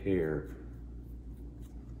into the hair.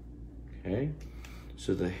 Okay?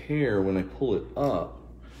 So the hair, when I pull it up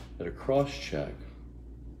at a cross check,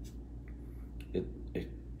 it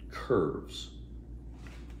curves.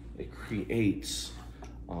 It creates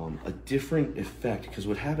a different effect, because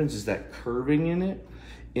what happens is that curving in it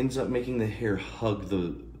ends up making the hair hug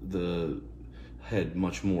the head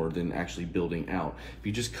much more than actually building out. If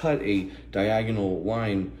you just cut a diagonal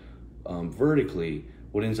line vertically,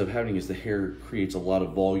 what ends up happening is the hair creates a lot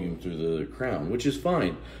of volume through the crown, which is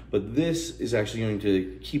fine. But this is actually going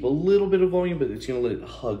to keep a little bit of volume, but it's going to let it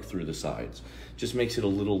hug through the sides. Just makes it a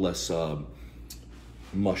little less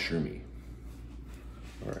mushroomy.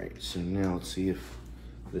 All right, so now let's see if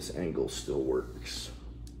this angle still works.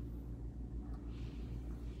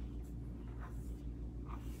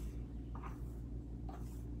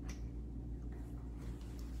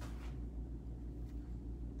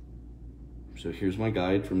 So here's my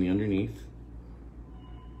guide from the underneath.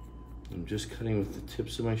 I'm just cutting with the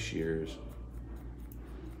tips of my shears.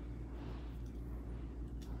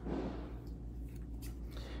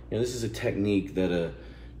 Now this is a technique that a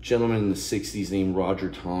gentleman in the 60s named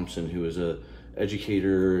Roger Thompson, who was a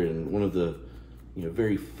educator and one of the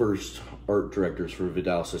very first art directors for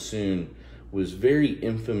Vidal Sassoon, was very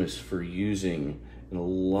infamous for using in a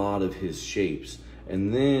lot of his shapes.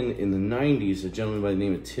 And then in the 90s, a gentleman by the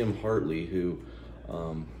name of Tim Hartley, who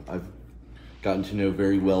I've gotten to know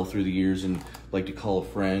very well through the years and like to call a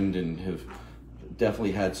friend, and have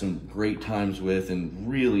definitely had some great times with and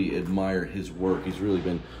really admire his work. He's really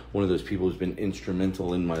been one of those people who's been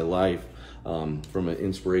instrumental in my life from an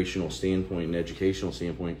inspirational standpoint and educational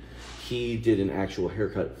standpoint. He did an actual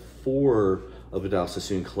haircut for a Vidal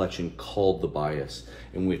Sassoon collection called The Bias,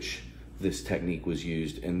 in which this technique was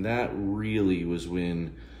used, and that really was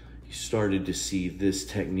when you started to see this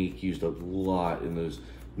technique used a lot in those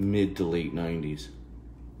mid to late 90s.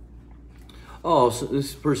 Oh, so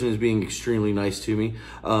this person is being extremely nice to me.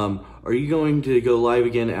 Are you going to go live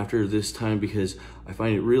again after this time? Because I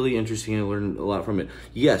find it really interesting. I learned a lot from it.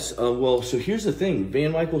 Yes, well, so here's the thing.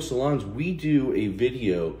 Van Michael Salons, we do a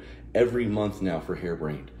video every month now for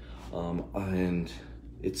Hairbrained. And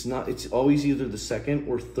It's always either the second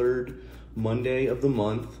or third Monday of the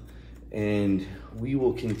month, and we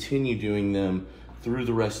will continue doing them through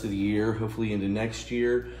the rest of the year, hopefully into next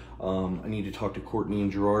year. I need to talk to Courtney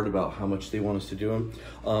and Gerard about how much they want us to do them.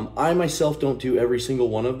 I myself don't do every single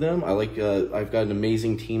one of them. I've got an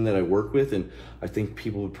amazing team that I work with, and I think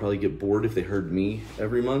people would probably get bored if they heard me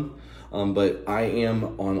every month. But I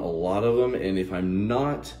am on a lot of them, and if I'm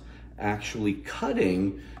not actually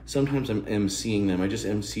cutting, sometimes I'm emceeing them. I just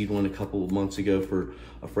emceed one a couple of months ago for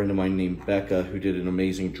a friend of mine named Becca, who did an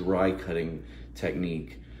amazing dry cutting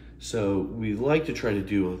technique. So we like to try to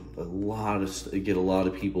do get a lot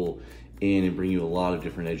of people in and bring you a lot of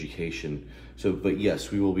different education. So, but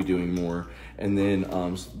yes, we will be doing more. And then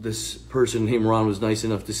this person named Ron was nice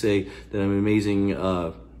enough to say that I'm an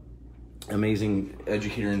amazing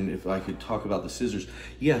educator, and if I could talk about the scissors.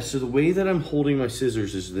 Yeah, so the way that I'm holding my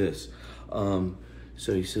scissors is this.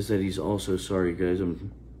 So he says that he's also, sorry guys,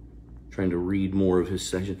 I'm trying to read more of his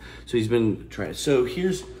section. So he's been trying, so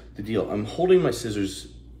here's the deal. I'm holding my scissors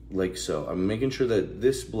like so. I'm making sure that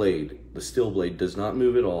this blade, the steel blade, does not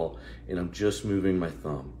move at all, and I'm just moving my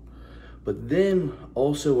thumb. But then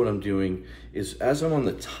also what I'm doing is, as I'm on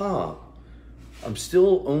the top, I'm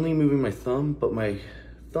still only moving my thumb, but my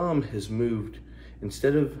thumb has moved,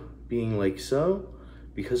 instead of being like so,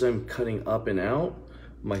 because I'm cutting up and out,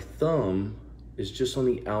 my thumb is just on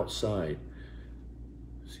the outside.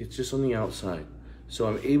 See, it's just on the outside. So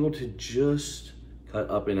I'm able to just cut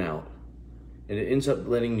up and out. And it ends up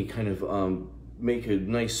letting me kind of make a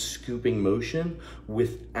nice scooping motion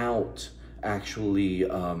without actually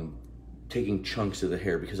taking chunks of the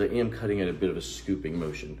hair, because I am cutting at a bit of a scooping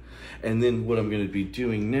motion. And then what I'm gonna be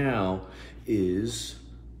doing now is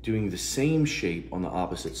doing the same shape on the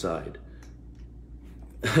opposite side.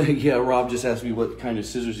 Yeah, Rob just asked me what kind of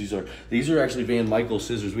scissors these are. These are actually Van Michael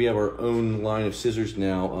scissors. We have our own line of scissors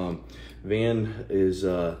now. Van is,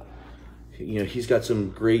 you know, he's got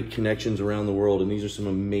some great connections around the world, and these are some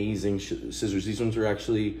amazing scissors. These ones are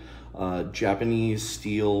actually Japanese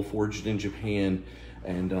steel, forged in Japan,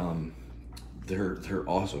 and they're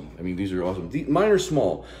awesome. I mean, these are awesome. Mine are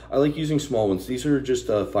small. I like using small ones. These are just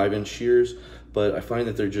 5-inch shears, but I find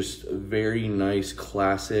that they're just very nice,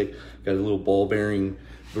 classic. Got a little ball bearing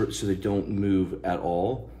so they don't move at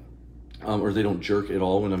all, or they don't jerk at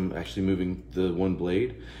all when I'm actually moving the one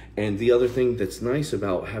blade. And the other thing that's nice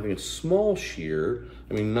about having a small shear,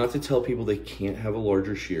 I mean, not to tell people they can't have a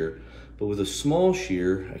larger shear, but with a small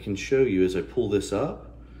shear, I can show you as I pull this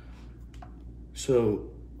up. So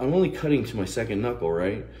I'm only cutting to my second knuckle,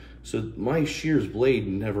 right? So my shear's blade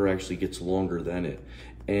never actually gets longer than it.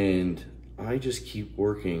 And I just keep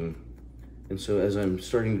working. And so as I'm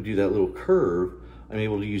starting to do that little curve, I'm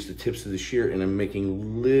able to use the tips of the shear, and I'm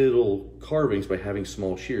making little carvings by having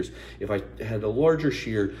small shears. If I had a larger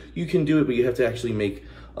shear, you can do it, but you have to actually make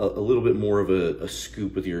a little bit more of a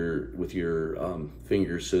scoop with your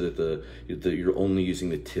fingers, so that you're only using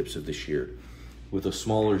the tips of the shear. With a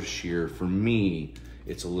smaller shear, for me,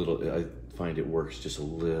 it's I find it works just a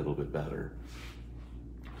little bit better.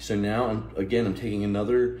 So now I'm taking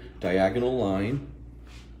another diagonal line.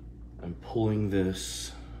 I'm pulling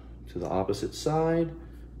this to the opposite side,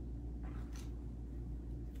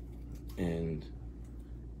 and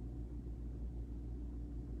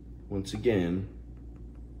once again,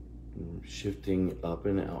 I'm shifting up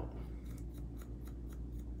and out.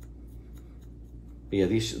 But yeah,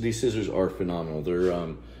 these scissors are phenomenal. They're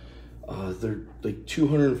like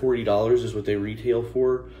 $240 is what they retail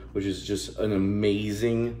for, which is just an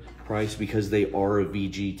amazing price, because they are a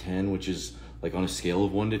VG10, which is like on a scale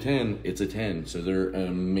of 1 to 10, it's a 10. So they're an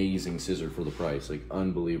amazing scissor for the price, like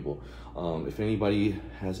unbelievable. If anybody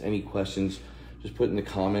has any questions, just put in the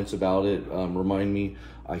comments about it. Remind me,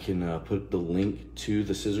 I can put the link to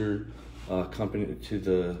the scissor company, to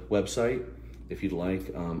the website, if you'd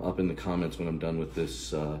like, up in the comments when I'm done with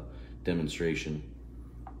this demonstration.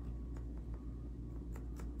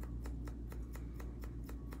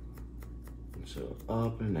 So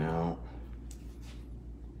up and out.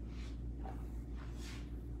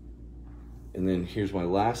 And then here's my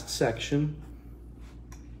last section.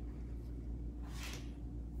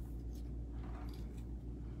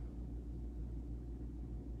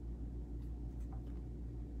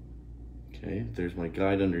 Okay, there's my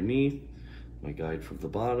guide underneath, my guide from the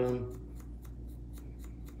bottom.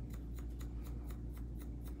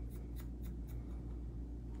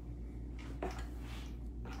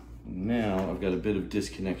 Now I've got a bit of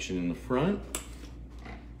disconnection in the front.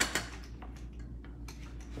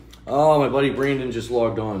 Oh, my buddy Brandon just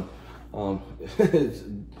logged on.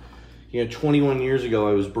 You know, 21 years ago,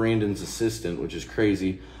 I was Brandon's assistant, which is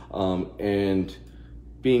crazy. And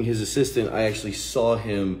being his assistant, I actually saw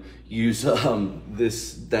him use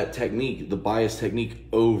that technique, the bias technique,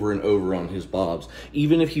 over and over on his bobs,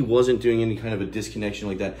 even if he wasn't doing any kind of a disconnection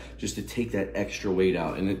like that, just to take that extra weight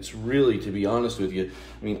out. And it's really, to be honest with you,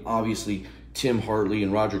 I mean, obviously Tim Hartley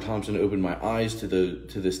and Roger Thompson opened my eyes to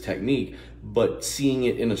this technique, but seeing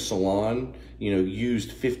it in a salon, you know,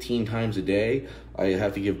 used 15 times a day, I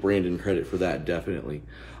have to give Brandon credit for that, definitely.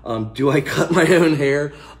 Do I cut my own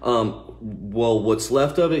hair? Well, what's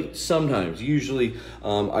left of it, sometimes. Usually,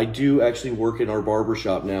 I do actually work in our barber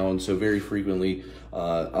shop now, and so very frequently,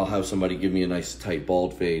 I'll have somebody give me a nice tight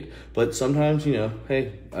bald fade. But sometimes, you know,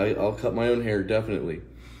 hey, I'll cut my own hair, definitely.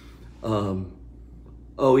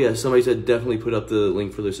 Oh yeah, somebody said definitely put up the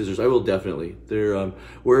link for their scissors. I will definitely. They're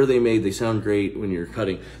where are they made? They sound great when you're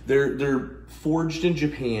cutting. They're forged in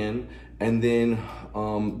Japan, and then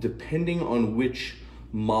depending on which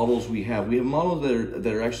models we have models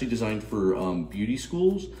that are actually designed for beauty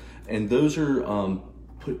schools, and those are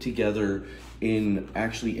put together in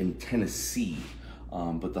Tennessee,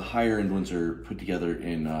 but the higher end ones are put together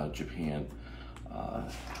in Japan.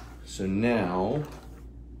 So now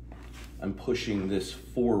I'm pushing this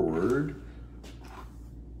forward,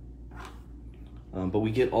 but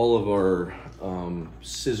we get all of our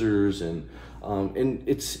scissors, and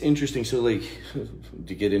it's interesting. So, like,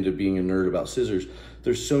 to get into being a nerd about scissors,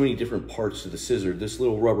 there's so many different parts to the scissor. This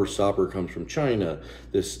little rubber stopper comes from China.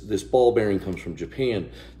 This ball bearing comes from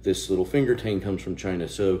Japan. This little finger tang comes from China.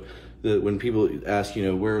 So when people ask, you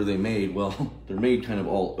know, where are they made? Well, they're made kind of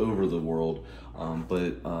all over the world.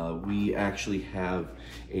 But we actually have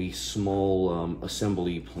a small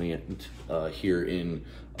assembly plant here in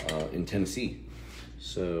Tennessee.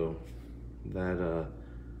 So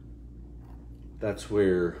that's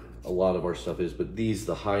where a lot of our stuff is. But these,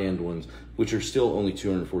 the high-end ones, which are still only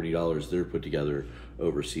 $240, they're put together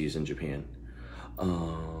overseas in Japan.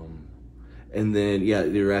 And then, yeah,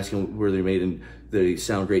 they were asking where they're made, and they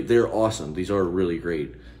sound great. They're awesome. These are really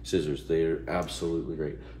great scissors. They're absolutely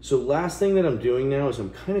great. So last thing that I'm doing now is I'm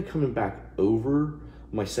kind of coming back over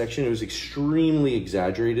my section. It was extremely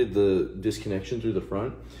exaggerated, the disconnection through the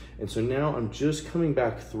front. And so now I'm just coming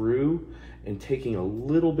back through and taking a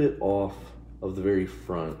little bit off of the very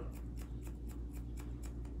front.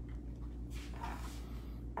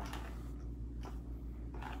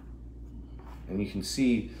 And you can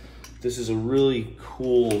see this is a really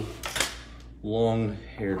cool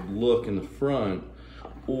long-haired look in the front,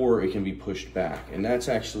 or it can be pushed back. And that's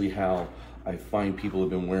actually how I find people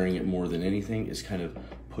have been wearing it more than anything, is kind of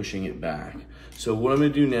pushing it back. So what I'm gonna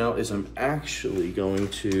do now is I'm actually going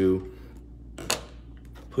to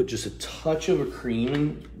put just a touch of a cream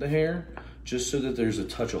in the hair, just so that there's a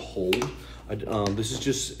touch of hold. This is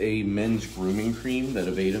just a men's grooming cream that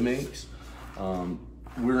Aveda makes.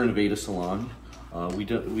 We're an Aveda salon.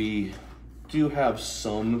 We do have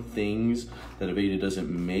some things that Aveda doesn't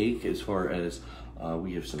make, as far as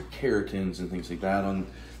we have some keratins and things like that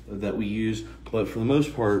that we use, but for the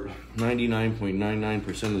most part,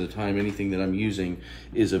 99.99% of the time, anything that I'm using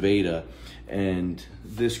is Aveda. And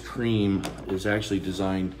this cream is actually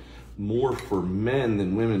designed more for men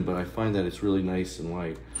than women, but I find that it's really nice and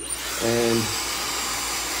light. And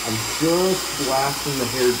I'm just blasting the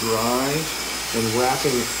hair dry and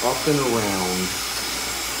wrapping up and around.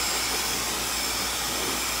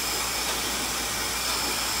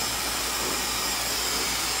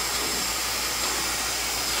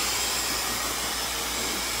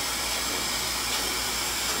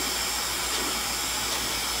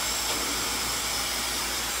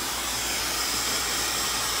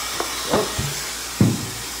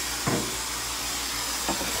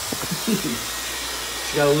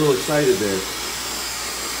 She got a little excited there.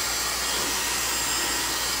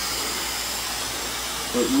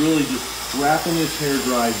 But really just wrapping this hair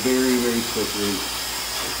dry very, very quickly.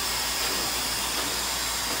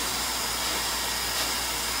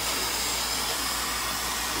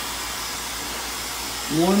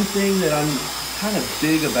 One thing that I'm kind of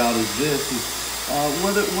big about is this, is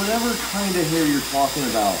whatever kind of hair you're talking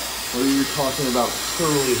about, whether you're talking about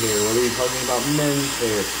curly hair, whether you're talking about men's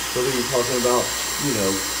hair, whether you're talking about, you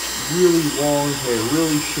know, really long hair,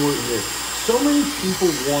 really short hair. So many people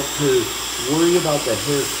want to worry about the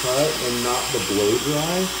haircut and not the blow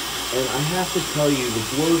dry. And I have to tell you, the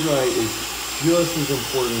blow dry is just as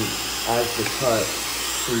important as the cut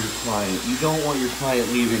for your client. You don't want your client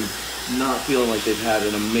leaving not feeling like they've had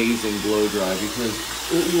an amazing blow dry, because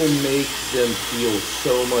it will make them feel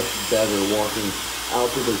so much better walking out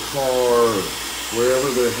to their car or wherever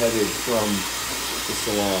they're headed from the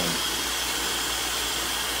salon.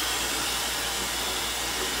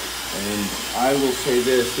 And I will say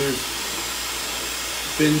this,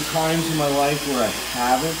 been times in my life where I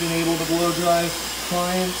haven't been able to blow dry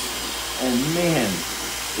clients, and man,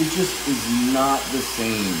 it just is not the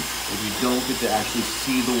same if you don't get to actually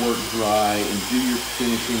see the work dry and do your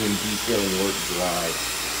finishing and detailing work dry.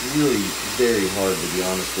 It's really very hard, to be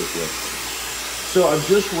honest with you. So I've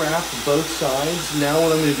just wrapped both sides. Now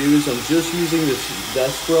what I'm going to do is I'm just using this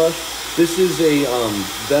vest brush. This is a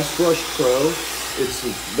Vest Brush Pro. It's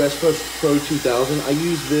a Vest Brush Pro 2000. I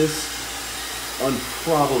use this on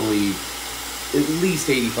probably at least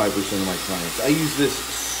 85% of my clients. I use this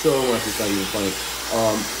so much, it's not even funny.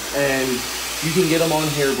 And you can get them on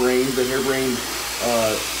Hairbrain, the Hairbrain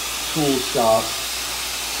tool shop.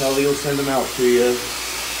 Kelly will send them out to you.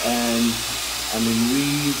 And I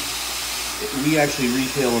mean, we actually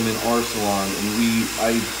retail them in our salon, and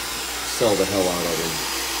I sell the hell out of them.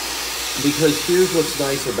 Because here's what's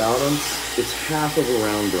nice about them. It's half of a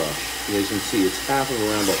round brush. You guys can see it's half of a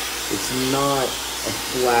round brush. It's not a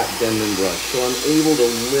flat Denman brush. So I'm able to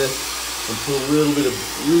lift and put a little bit of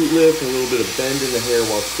root lift and a little bit of bend in the hair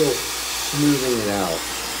while still smoothing it out.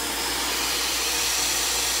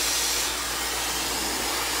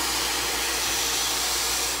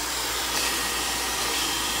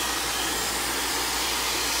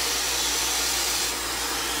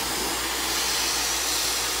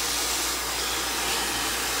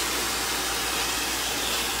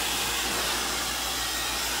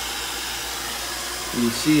 You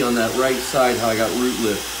can see on that right side how I got root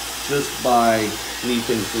lift just by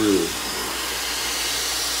leaping through.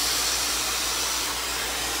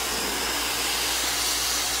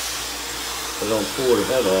 I don't pull her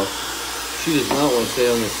head off. She does not want to stay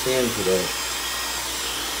on the sand today.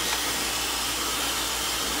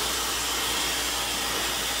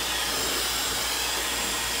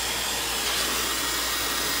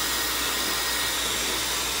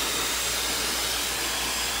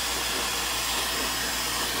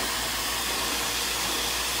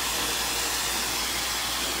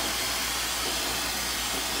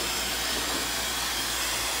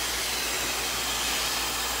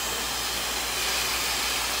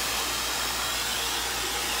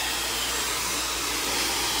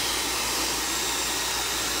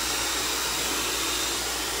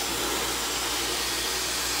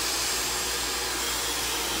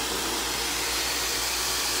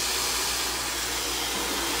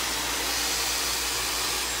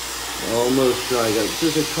 Almost dry. Got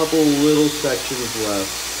just a couple little sections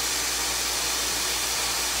left.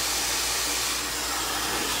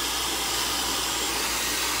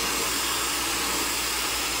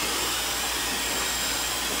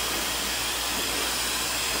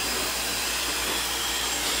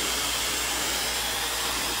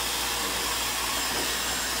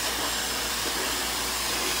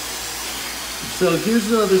 So here's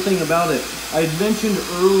another thing about it. I had mentioned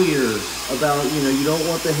earlier about, you don't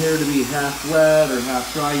want the hair to be half wet or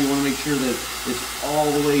half dry. You want to make sure that it's all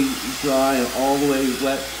the way dry and all the way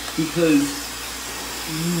wet, because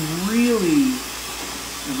you really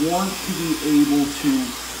want to be able to,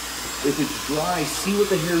 if it's dry, see what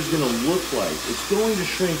the hair is going to look like. It's going to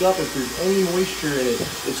shrink up if there's any moisture in it.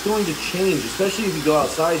 It's going to change, especially if you go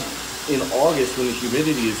outside in August when the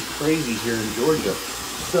humidity is crazy here in Georgia.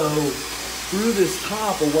 So through this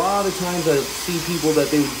top, a lot of times I see people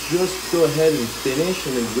that they would just go ahead and finish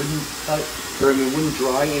and they wouldn't cut, or wouldn't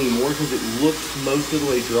dry anymore because it looks most of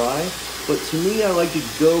the way dry. But to me, I like to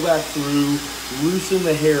go back through, loosen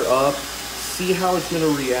the hair up, see how it's going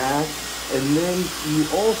to react, and then you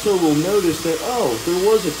also will notice that, oh, there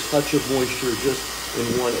was a touch of moisture just in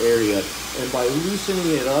one area. And by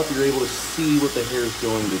loosening it up, you're able to see what the hair is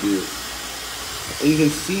going to do. And you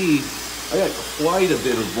can see I got quite a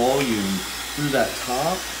bit of volume through that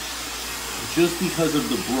top just because of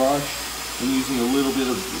the brush and using a little bit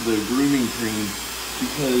of the grooming cream,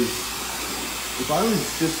 because if I was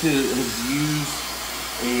just to have used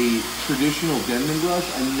a traditional Denman brush,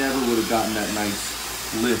 I never would have gotten that nice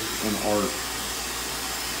lift and arc.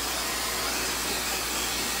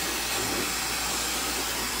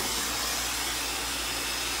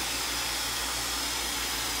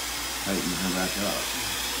 Tighten her back up.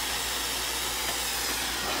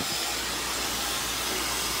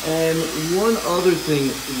 And one other thing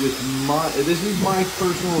with this is my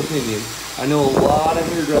personal opinion. I know a lot of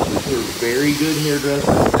hairdressers who are very good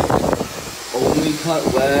hairdressers that only cut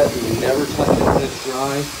wet and never touch it when it's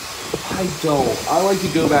dry. I don't. I like to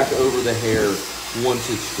go back over the hair once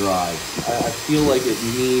it's dry. I feel like it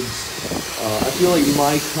needs, I feel like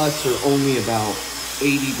my cuts are only about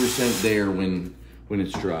 80% there when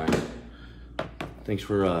it's dry. Thanks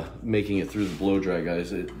for making it through the blow dry,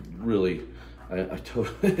 guys. It really, I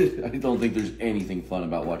don't think there's anything fun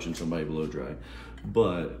about watching somebody blow dry.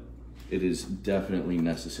 but it is definitely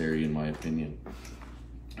necessary in my opinion.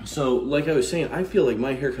 So like I was saying, I feel like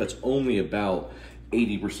my haircut's only about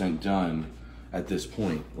 80% done at this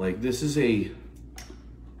point. Like, this is a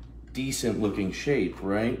decent looking shape,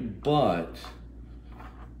 right? But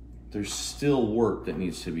there's still work that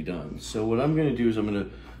needs to be done. So what I'm gonna do is I'm gonna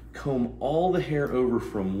comb all the hair over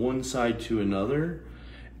from one side to another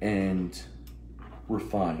and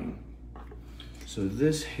refine. So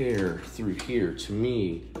this hair through here, to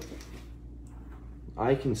me,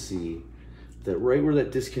 I can see that right where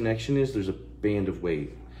that disconnection is, there's a band of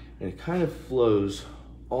weight, and it kind of flows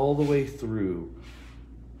all the way through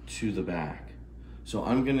to the back. So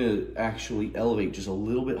I'm gonna actually elevate just a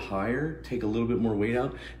little bit higher, take a little bit more weight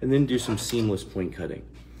out, and then do some seamless point cutting.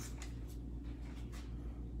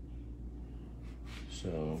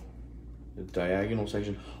 So the diagonal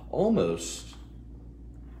section, almost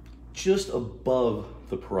just above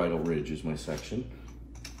the parietal ridge is my section.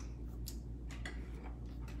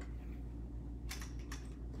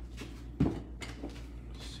 Let's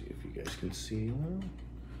see if you guys can see well.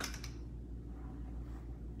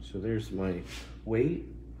 So there's my weight.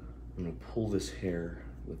 I'm gonna pull this hair,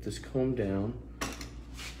 let this comb down,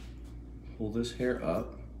 pull this hair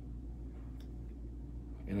up,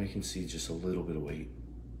 and I can see just a little bit of weight.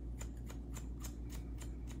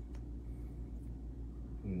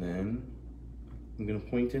 And then I'm gonna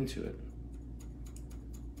point into it.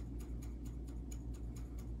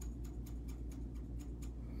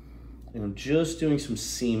 And I'm just doing some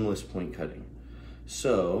seamless point cutting.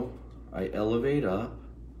 So I elevate up,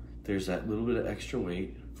 there's that little bit of extra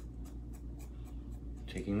weight,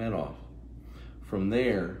 taking that off. From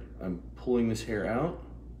there, I'm pulling this hair out,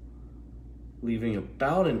 leaving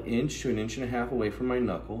about 1 inch to 1.5 inches away from my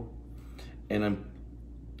knuckle, and I'm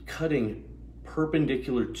cutting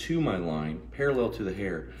perpendicular to my line, parallel to the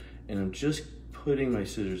hair, and I'm just putting my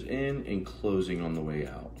scissors in and closing on the way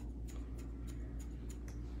out.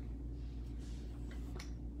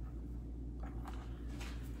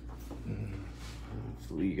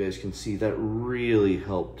 Hopefully you guys can see that really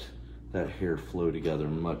helped that hair flow together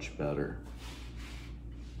much better.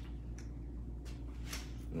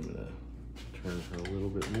 I'm gonna turn her a little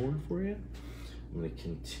bit more for you. I'm gonna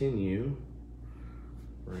continue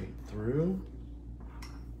right through.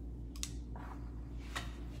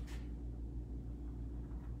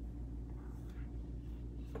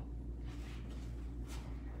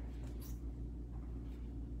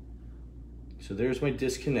 So there's my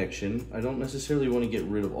disconnection. I don't necessarily want to get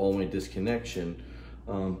rid of all my disconnection,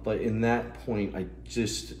 but in that point, I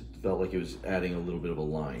just felt like it was adding a little bit of a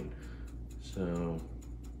line. So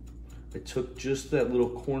I took just that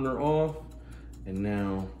little corner off, and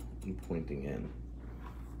now I'm pointing in.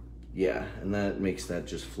 Yeah, and that makes that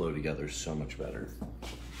just flow together so much better.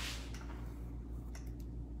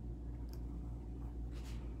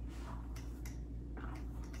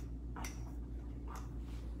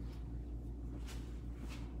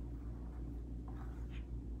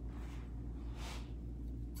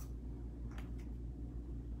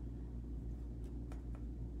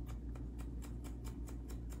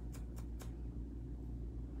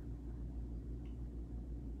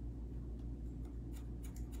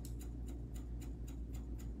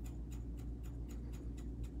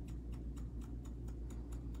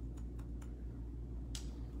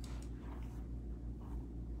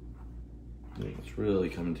 It's really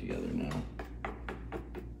coming together now.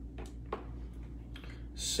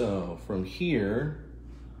 So from here,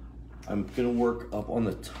 I'm gonna work up on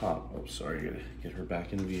the top. Oh, sorry, I gotta get her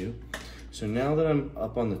back in view. So now that I'm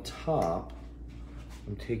up on the top,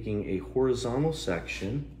 I'm taking a horizontal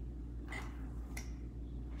section.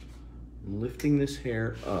 I'm lifting this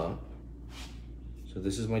hair up. So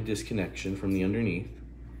this is my disconnection from the underneath.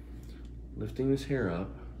 Lifting this hair up,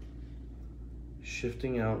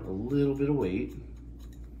 shifting out a little bit of weight,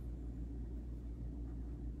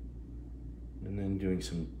 and then doing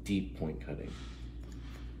some deep point cutting.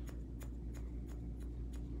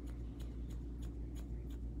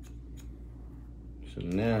 So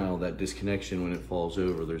now that disconnection, when it falls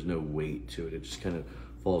over, there's no weight to it. It just kind of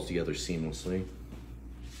falls together seamlessly.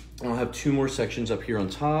 I'll have 2 more sections up here on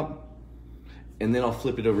top, and then I'll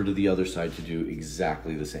flip it over to the other side to do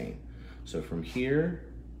exactly the same. So from here,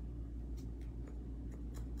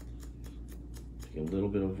 take a little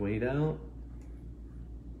bit of weight out,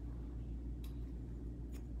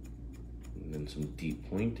 and then some deep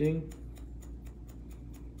pointing.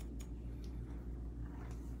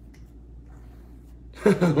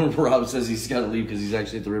 Rob says he's got to leave because he's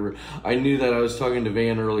actually at the river. I knew that. I was talking to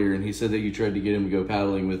Van earlier, and he said that you tried to get him to go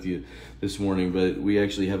paddling with you this morning, but we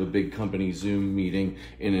actually have a big company Zoom meeting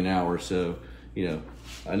in an hour, so you know,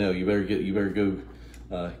 I know you better go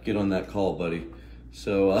get on that call, buddy.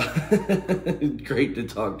 So great to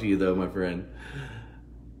talk to you though, my friend.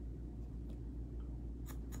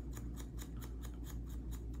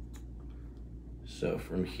 So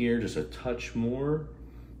from here, just a touch more.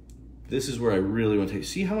 This is where I really want to take,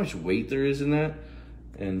 see how much weight there is in that?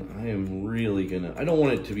 And I am really gonna, I don't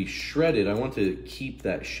want it to be shredded. I want to keep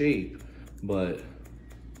that shape, but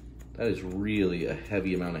that is really a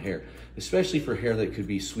heavy amount of hair, especially for hair that could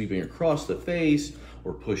be sweeping across the face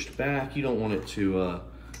or pushed back. You don't want it to,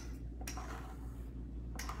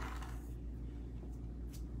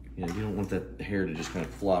 you don't want that hair to just kind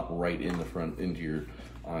of flop right in the front into your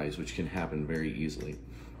eyes, which can happen very easily.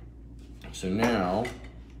 So now,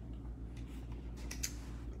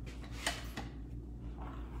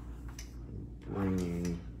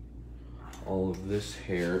 bringing all of this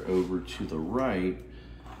hair over to the right.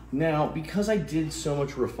 Now, because I did so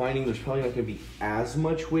much refining, there's probably not gonna be as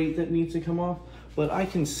much weight that needs to come off, but I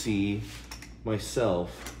can see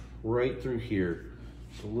myself right through here.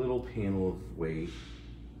 It's a little panel of weight.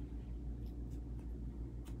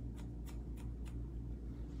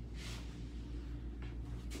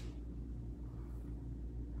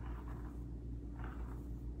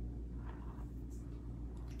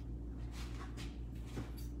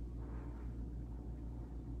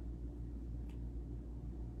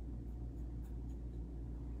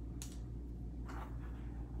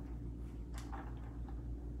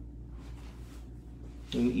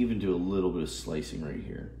 And even do a little bit of slicing right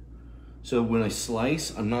here. So when I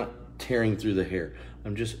slice, I'm not tearing through the hair.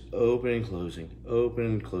 I'm just opening, closing,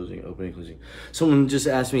 opening, closing, opening, closing. Someone just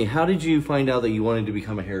asked me, how did you find out that you wanted to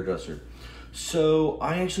become a hairdresser? So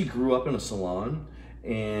I actually grew up in a salon,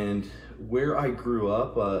 and where I grew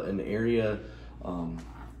up, an area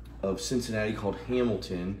of Cincinnati called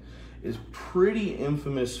Hamilton, is pretty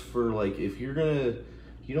infamous for, like, if you're gonna,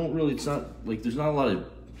 you don't really, it's not, like, there's not a lot of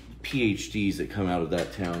PhDs that come out of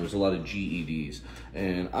that town. There's a lot of GEDs.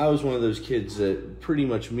 And I was one of those kids that pretty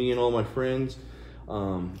much me and all my friends,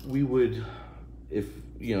 we would, if,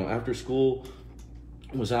 after school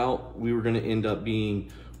was out, we were gonna end up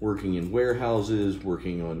working in warehouses,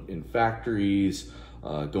 working in factories,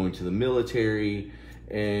 going to the military.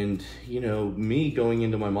 And, me going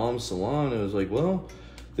into my mom's salon, I was like, well,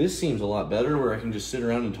 this seems a lot better where I can just sit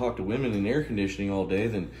around and talk to women in air conditioning all day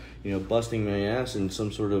than, busting my ass in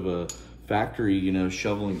some sort of a factory,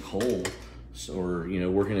 shoveling coal or,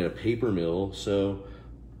 working at a paper mill. So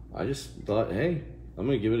I just thought, hey, I'm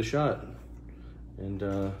gonna give it a shot. And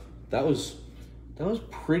that was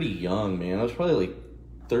pretty young, man. I was probably like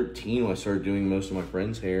 13 when I started doing most of my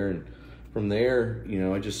friends' hair. And from there,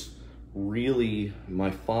 I just really,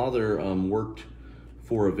 my father worked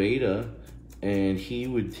for Aveda, and he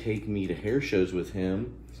would take me to hair shows with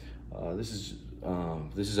him. This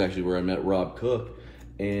is actually where I met Rob Cook.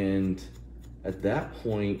 And at that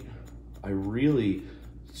point, I really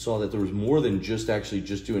saw that there was more than just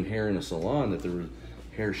doing hair in a salon, that there were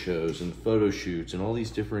hair shows and photo shoots and all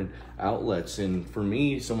these different outlets. And for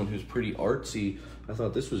me, someone who's pretty artsy, I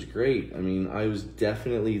thought this was great. I mean, I was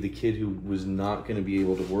definitely the kid who was not gonna be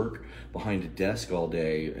able to work behind a desk all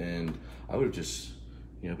day, and I would have just,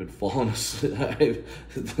 been falling asleep.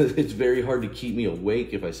 It's very hard to keep me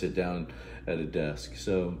awake if I sit down at a desk.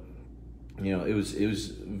 So, it was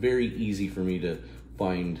very easy for me to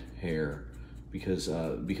find hair because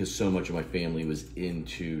so much of my family was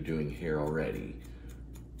into doing hair already.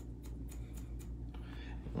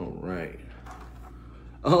 All right.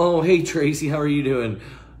 Oh, hey Tracy, how are you doing?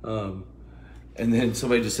 And then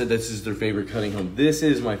somebody just said this is their favorite cutting comb. This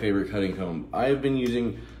is my favorite cutting comb. I have been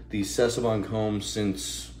using these Sessabon combs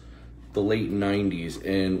since the late 90s.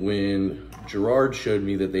 And when Gerard showed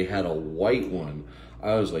me that they had a white one,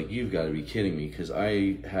 I was like, you've got to be kidding me. Because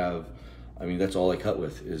that's all I cut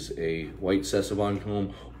with is a white Sessabon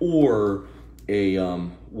comb or a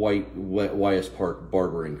white YS Park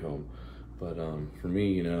barbering comb. But for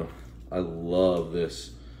me, I love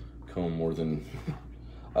this comb more than,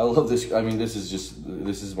 I love this. I mean, this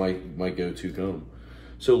is my go-to comb.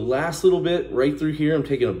 So last little bit right through here, I'm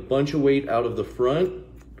taking a bunch of weight out of the front.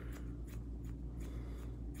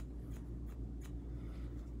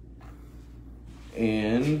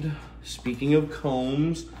 And speaking of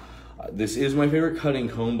combs, this is my favorite cutting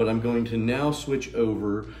comb, but I'm going to now switch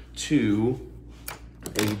over to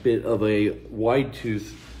a bit of a wide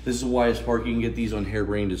tooth. This is a YS Park. You can get these on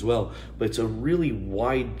Hairbrained as well, but it's a really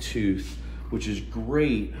wide tooth, which is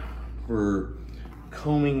great for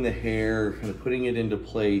combing the hair, kind of putting it into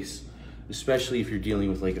place, especially if you're dealing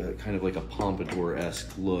with like a kind of like a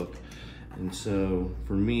pompadour-esque look. And so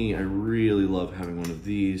for me, I really love having one of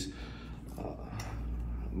these.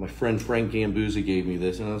 my friend Frank Gambuzza gave me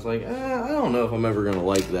this, and I was like, I don't know if I'm ever gonna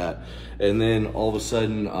like that. And then all of a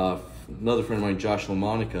sudden, another friend of mine, Josh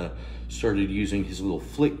LaMonica, started using his little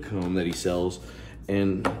flick comb that he sells,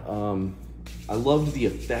 and I loved the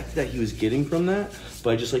effect that he was getting from that,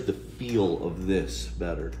 but I just like the feel of this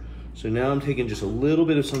better. So now I'm taking just a little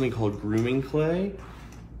bit of something called grooming clay.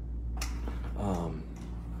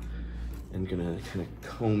 I'm gonna kind of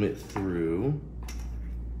comb it through.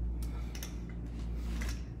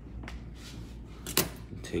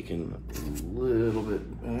 Taking a little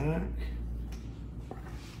bit back.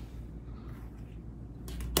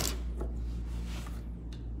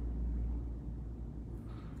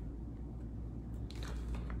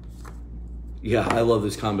 Yeah, I love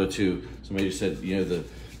this combo too. Somebody just said, you know,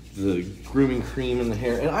 the grooming cream in the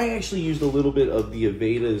hair. And I actually used a little bit of the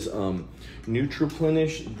Aveda's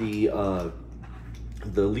Nutriplenish,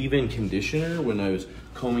 the leave-in conditioner when I was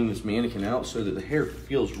combing this mannequin out, so that the hair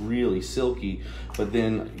feels really silky. But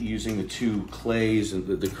then using the two clays, and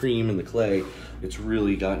the cream and the clay, it's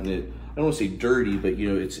really gotten it, I don't want to say dirty, but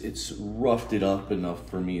you know, it's roughed it up enough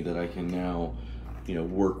for me that I can now, you know,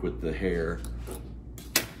 work with the hair.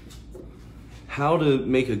 How to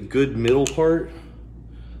make a good middle part?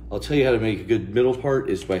 I'll tell you how to make a good middle part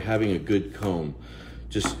is by having a good comb.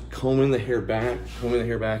 Just combing the hair back,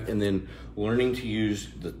 and then learning to use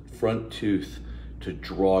the front tooth to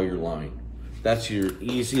draw your line. That's your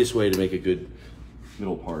easiest way to make a good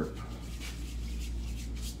middle part.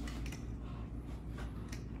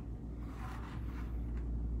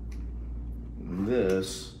 And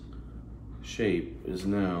this shape is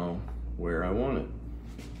now where I want it.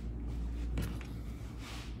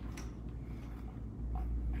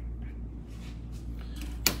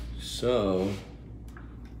 So,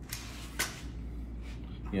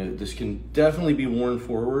 yeah, this can definitely be worn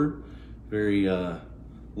forward, very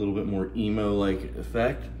little bit more emo-like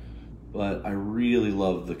effect, but I really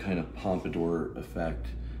love the kind of pompadour effect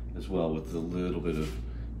as well, with a little bit of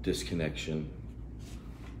disconnection.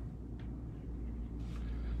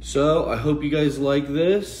 So I hope you guys like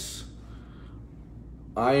this.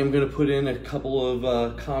 I am gonna put in a couple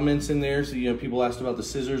of comments in there, so you know, people asked about the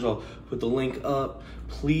scissors. I'll put the link up.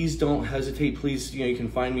 Please don't hesitate. Please, you know, you can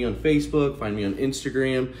find me on Facebook, find me on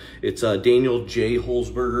Instagram. It's Daniel J.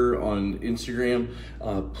 Holzberger on Instagram.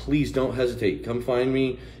 Please don't hesitate. Come find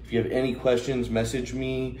me. If you have any questions, message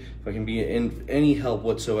me. If I can be in any help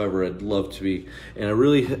whatsoever, I'd love to be. And I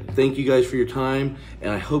really thank you guys for your time,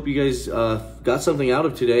 and I hope you guys got something out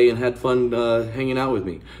of today and had fun hanging out with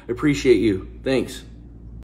me. I appreciate you. Thanks.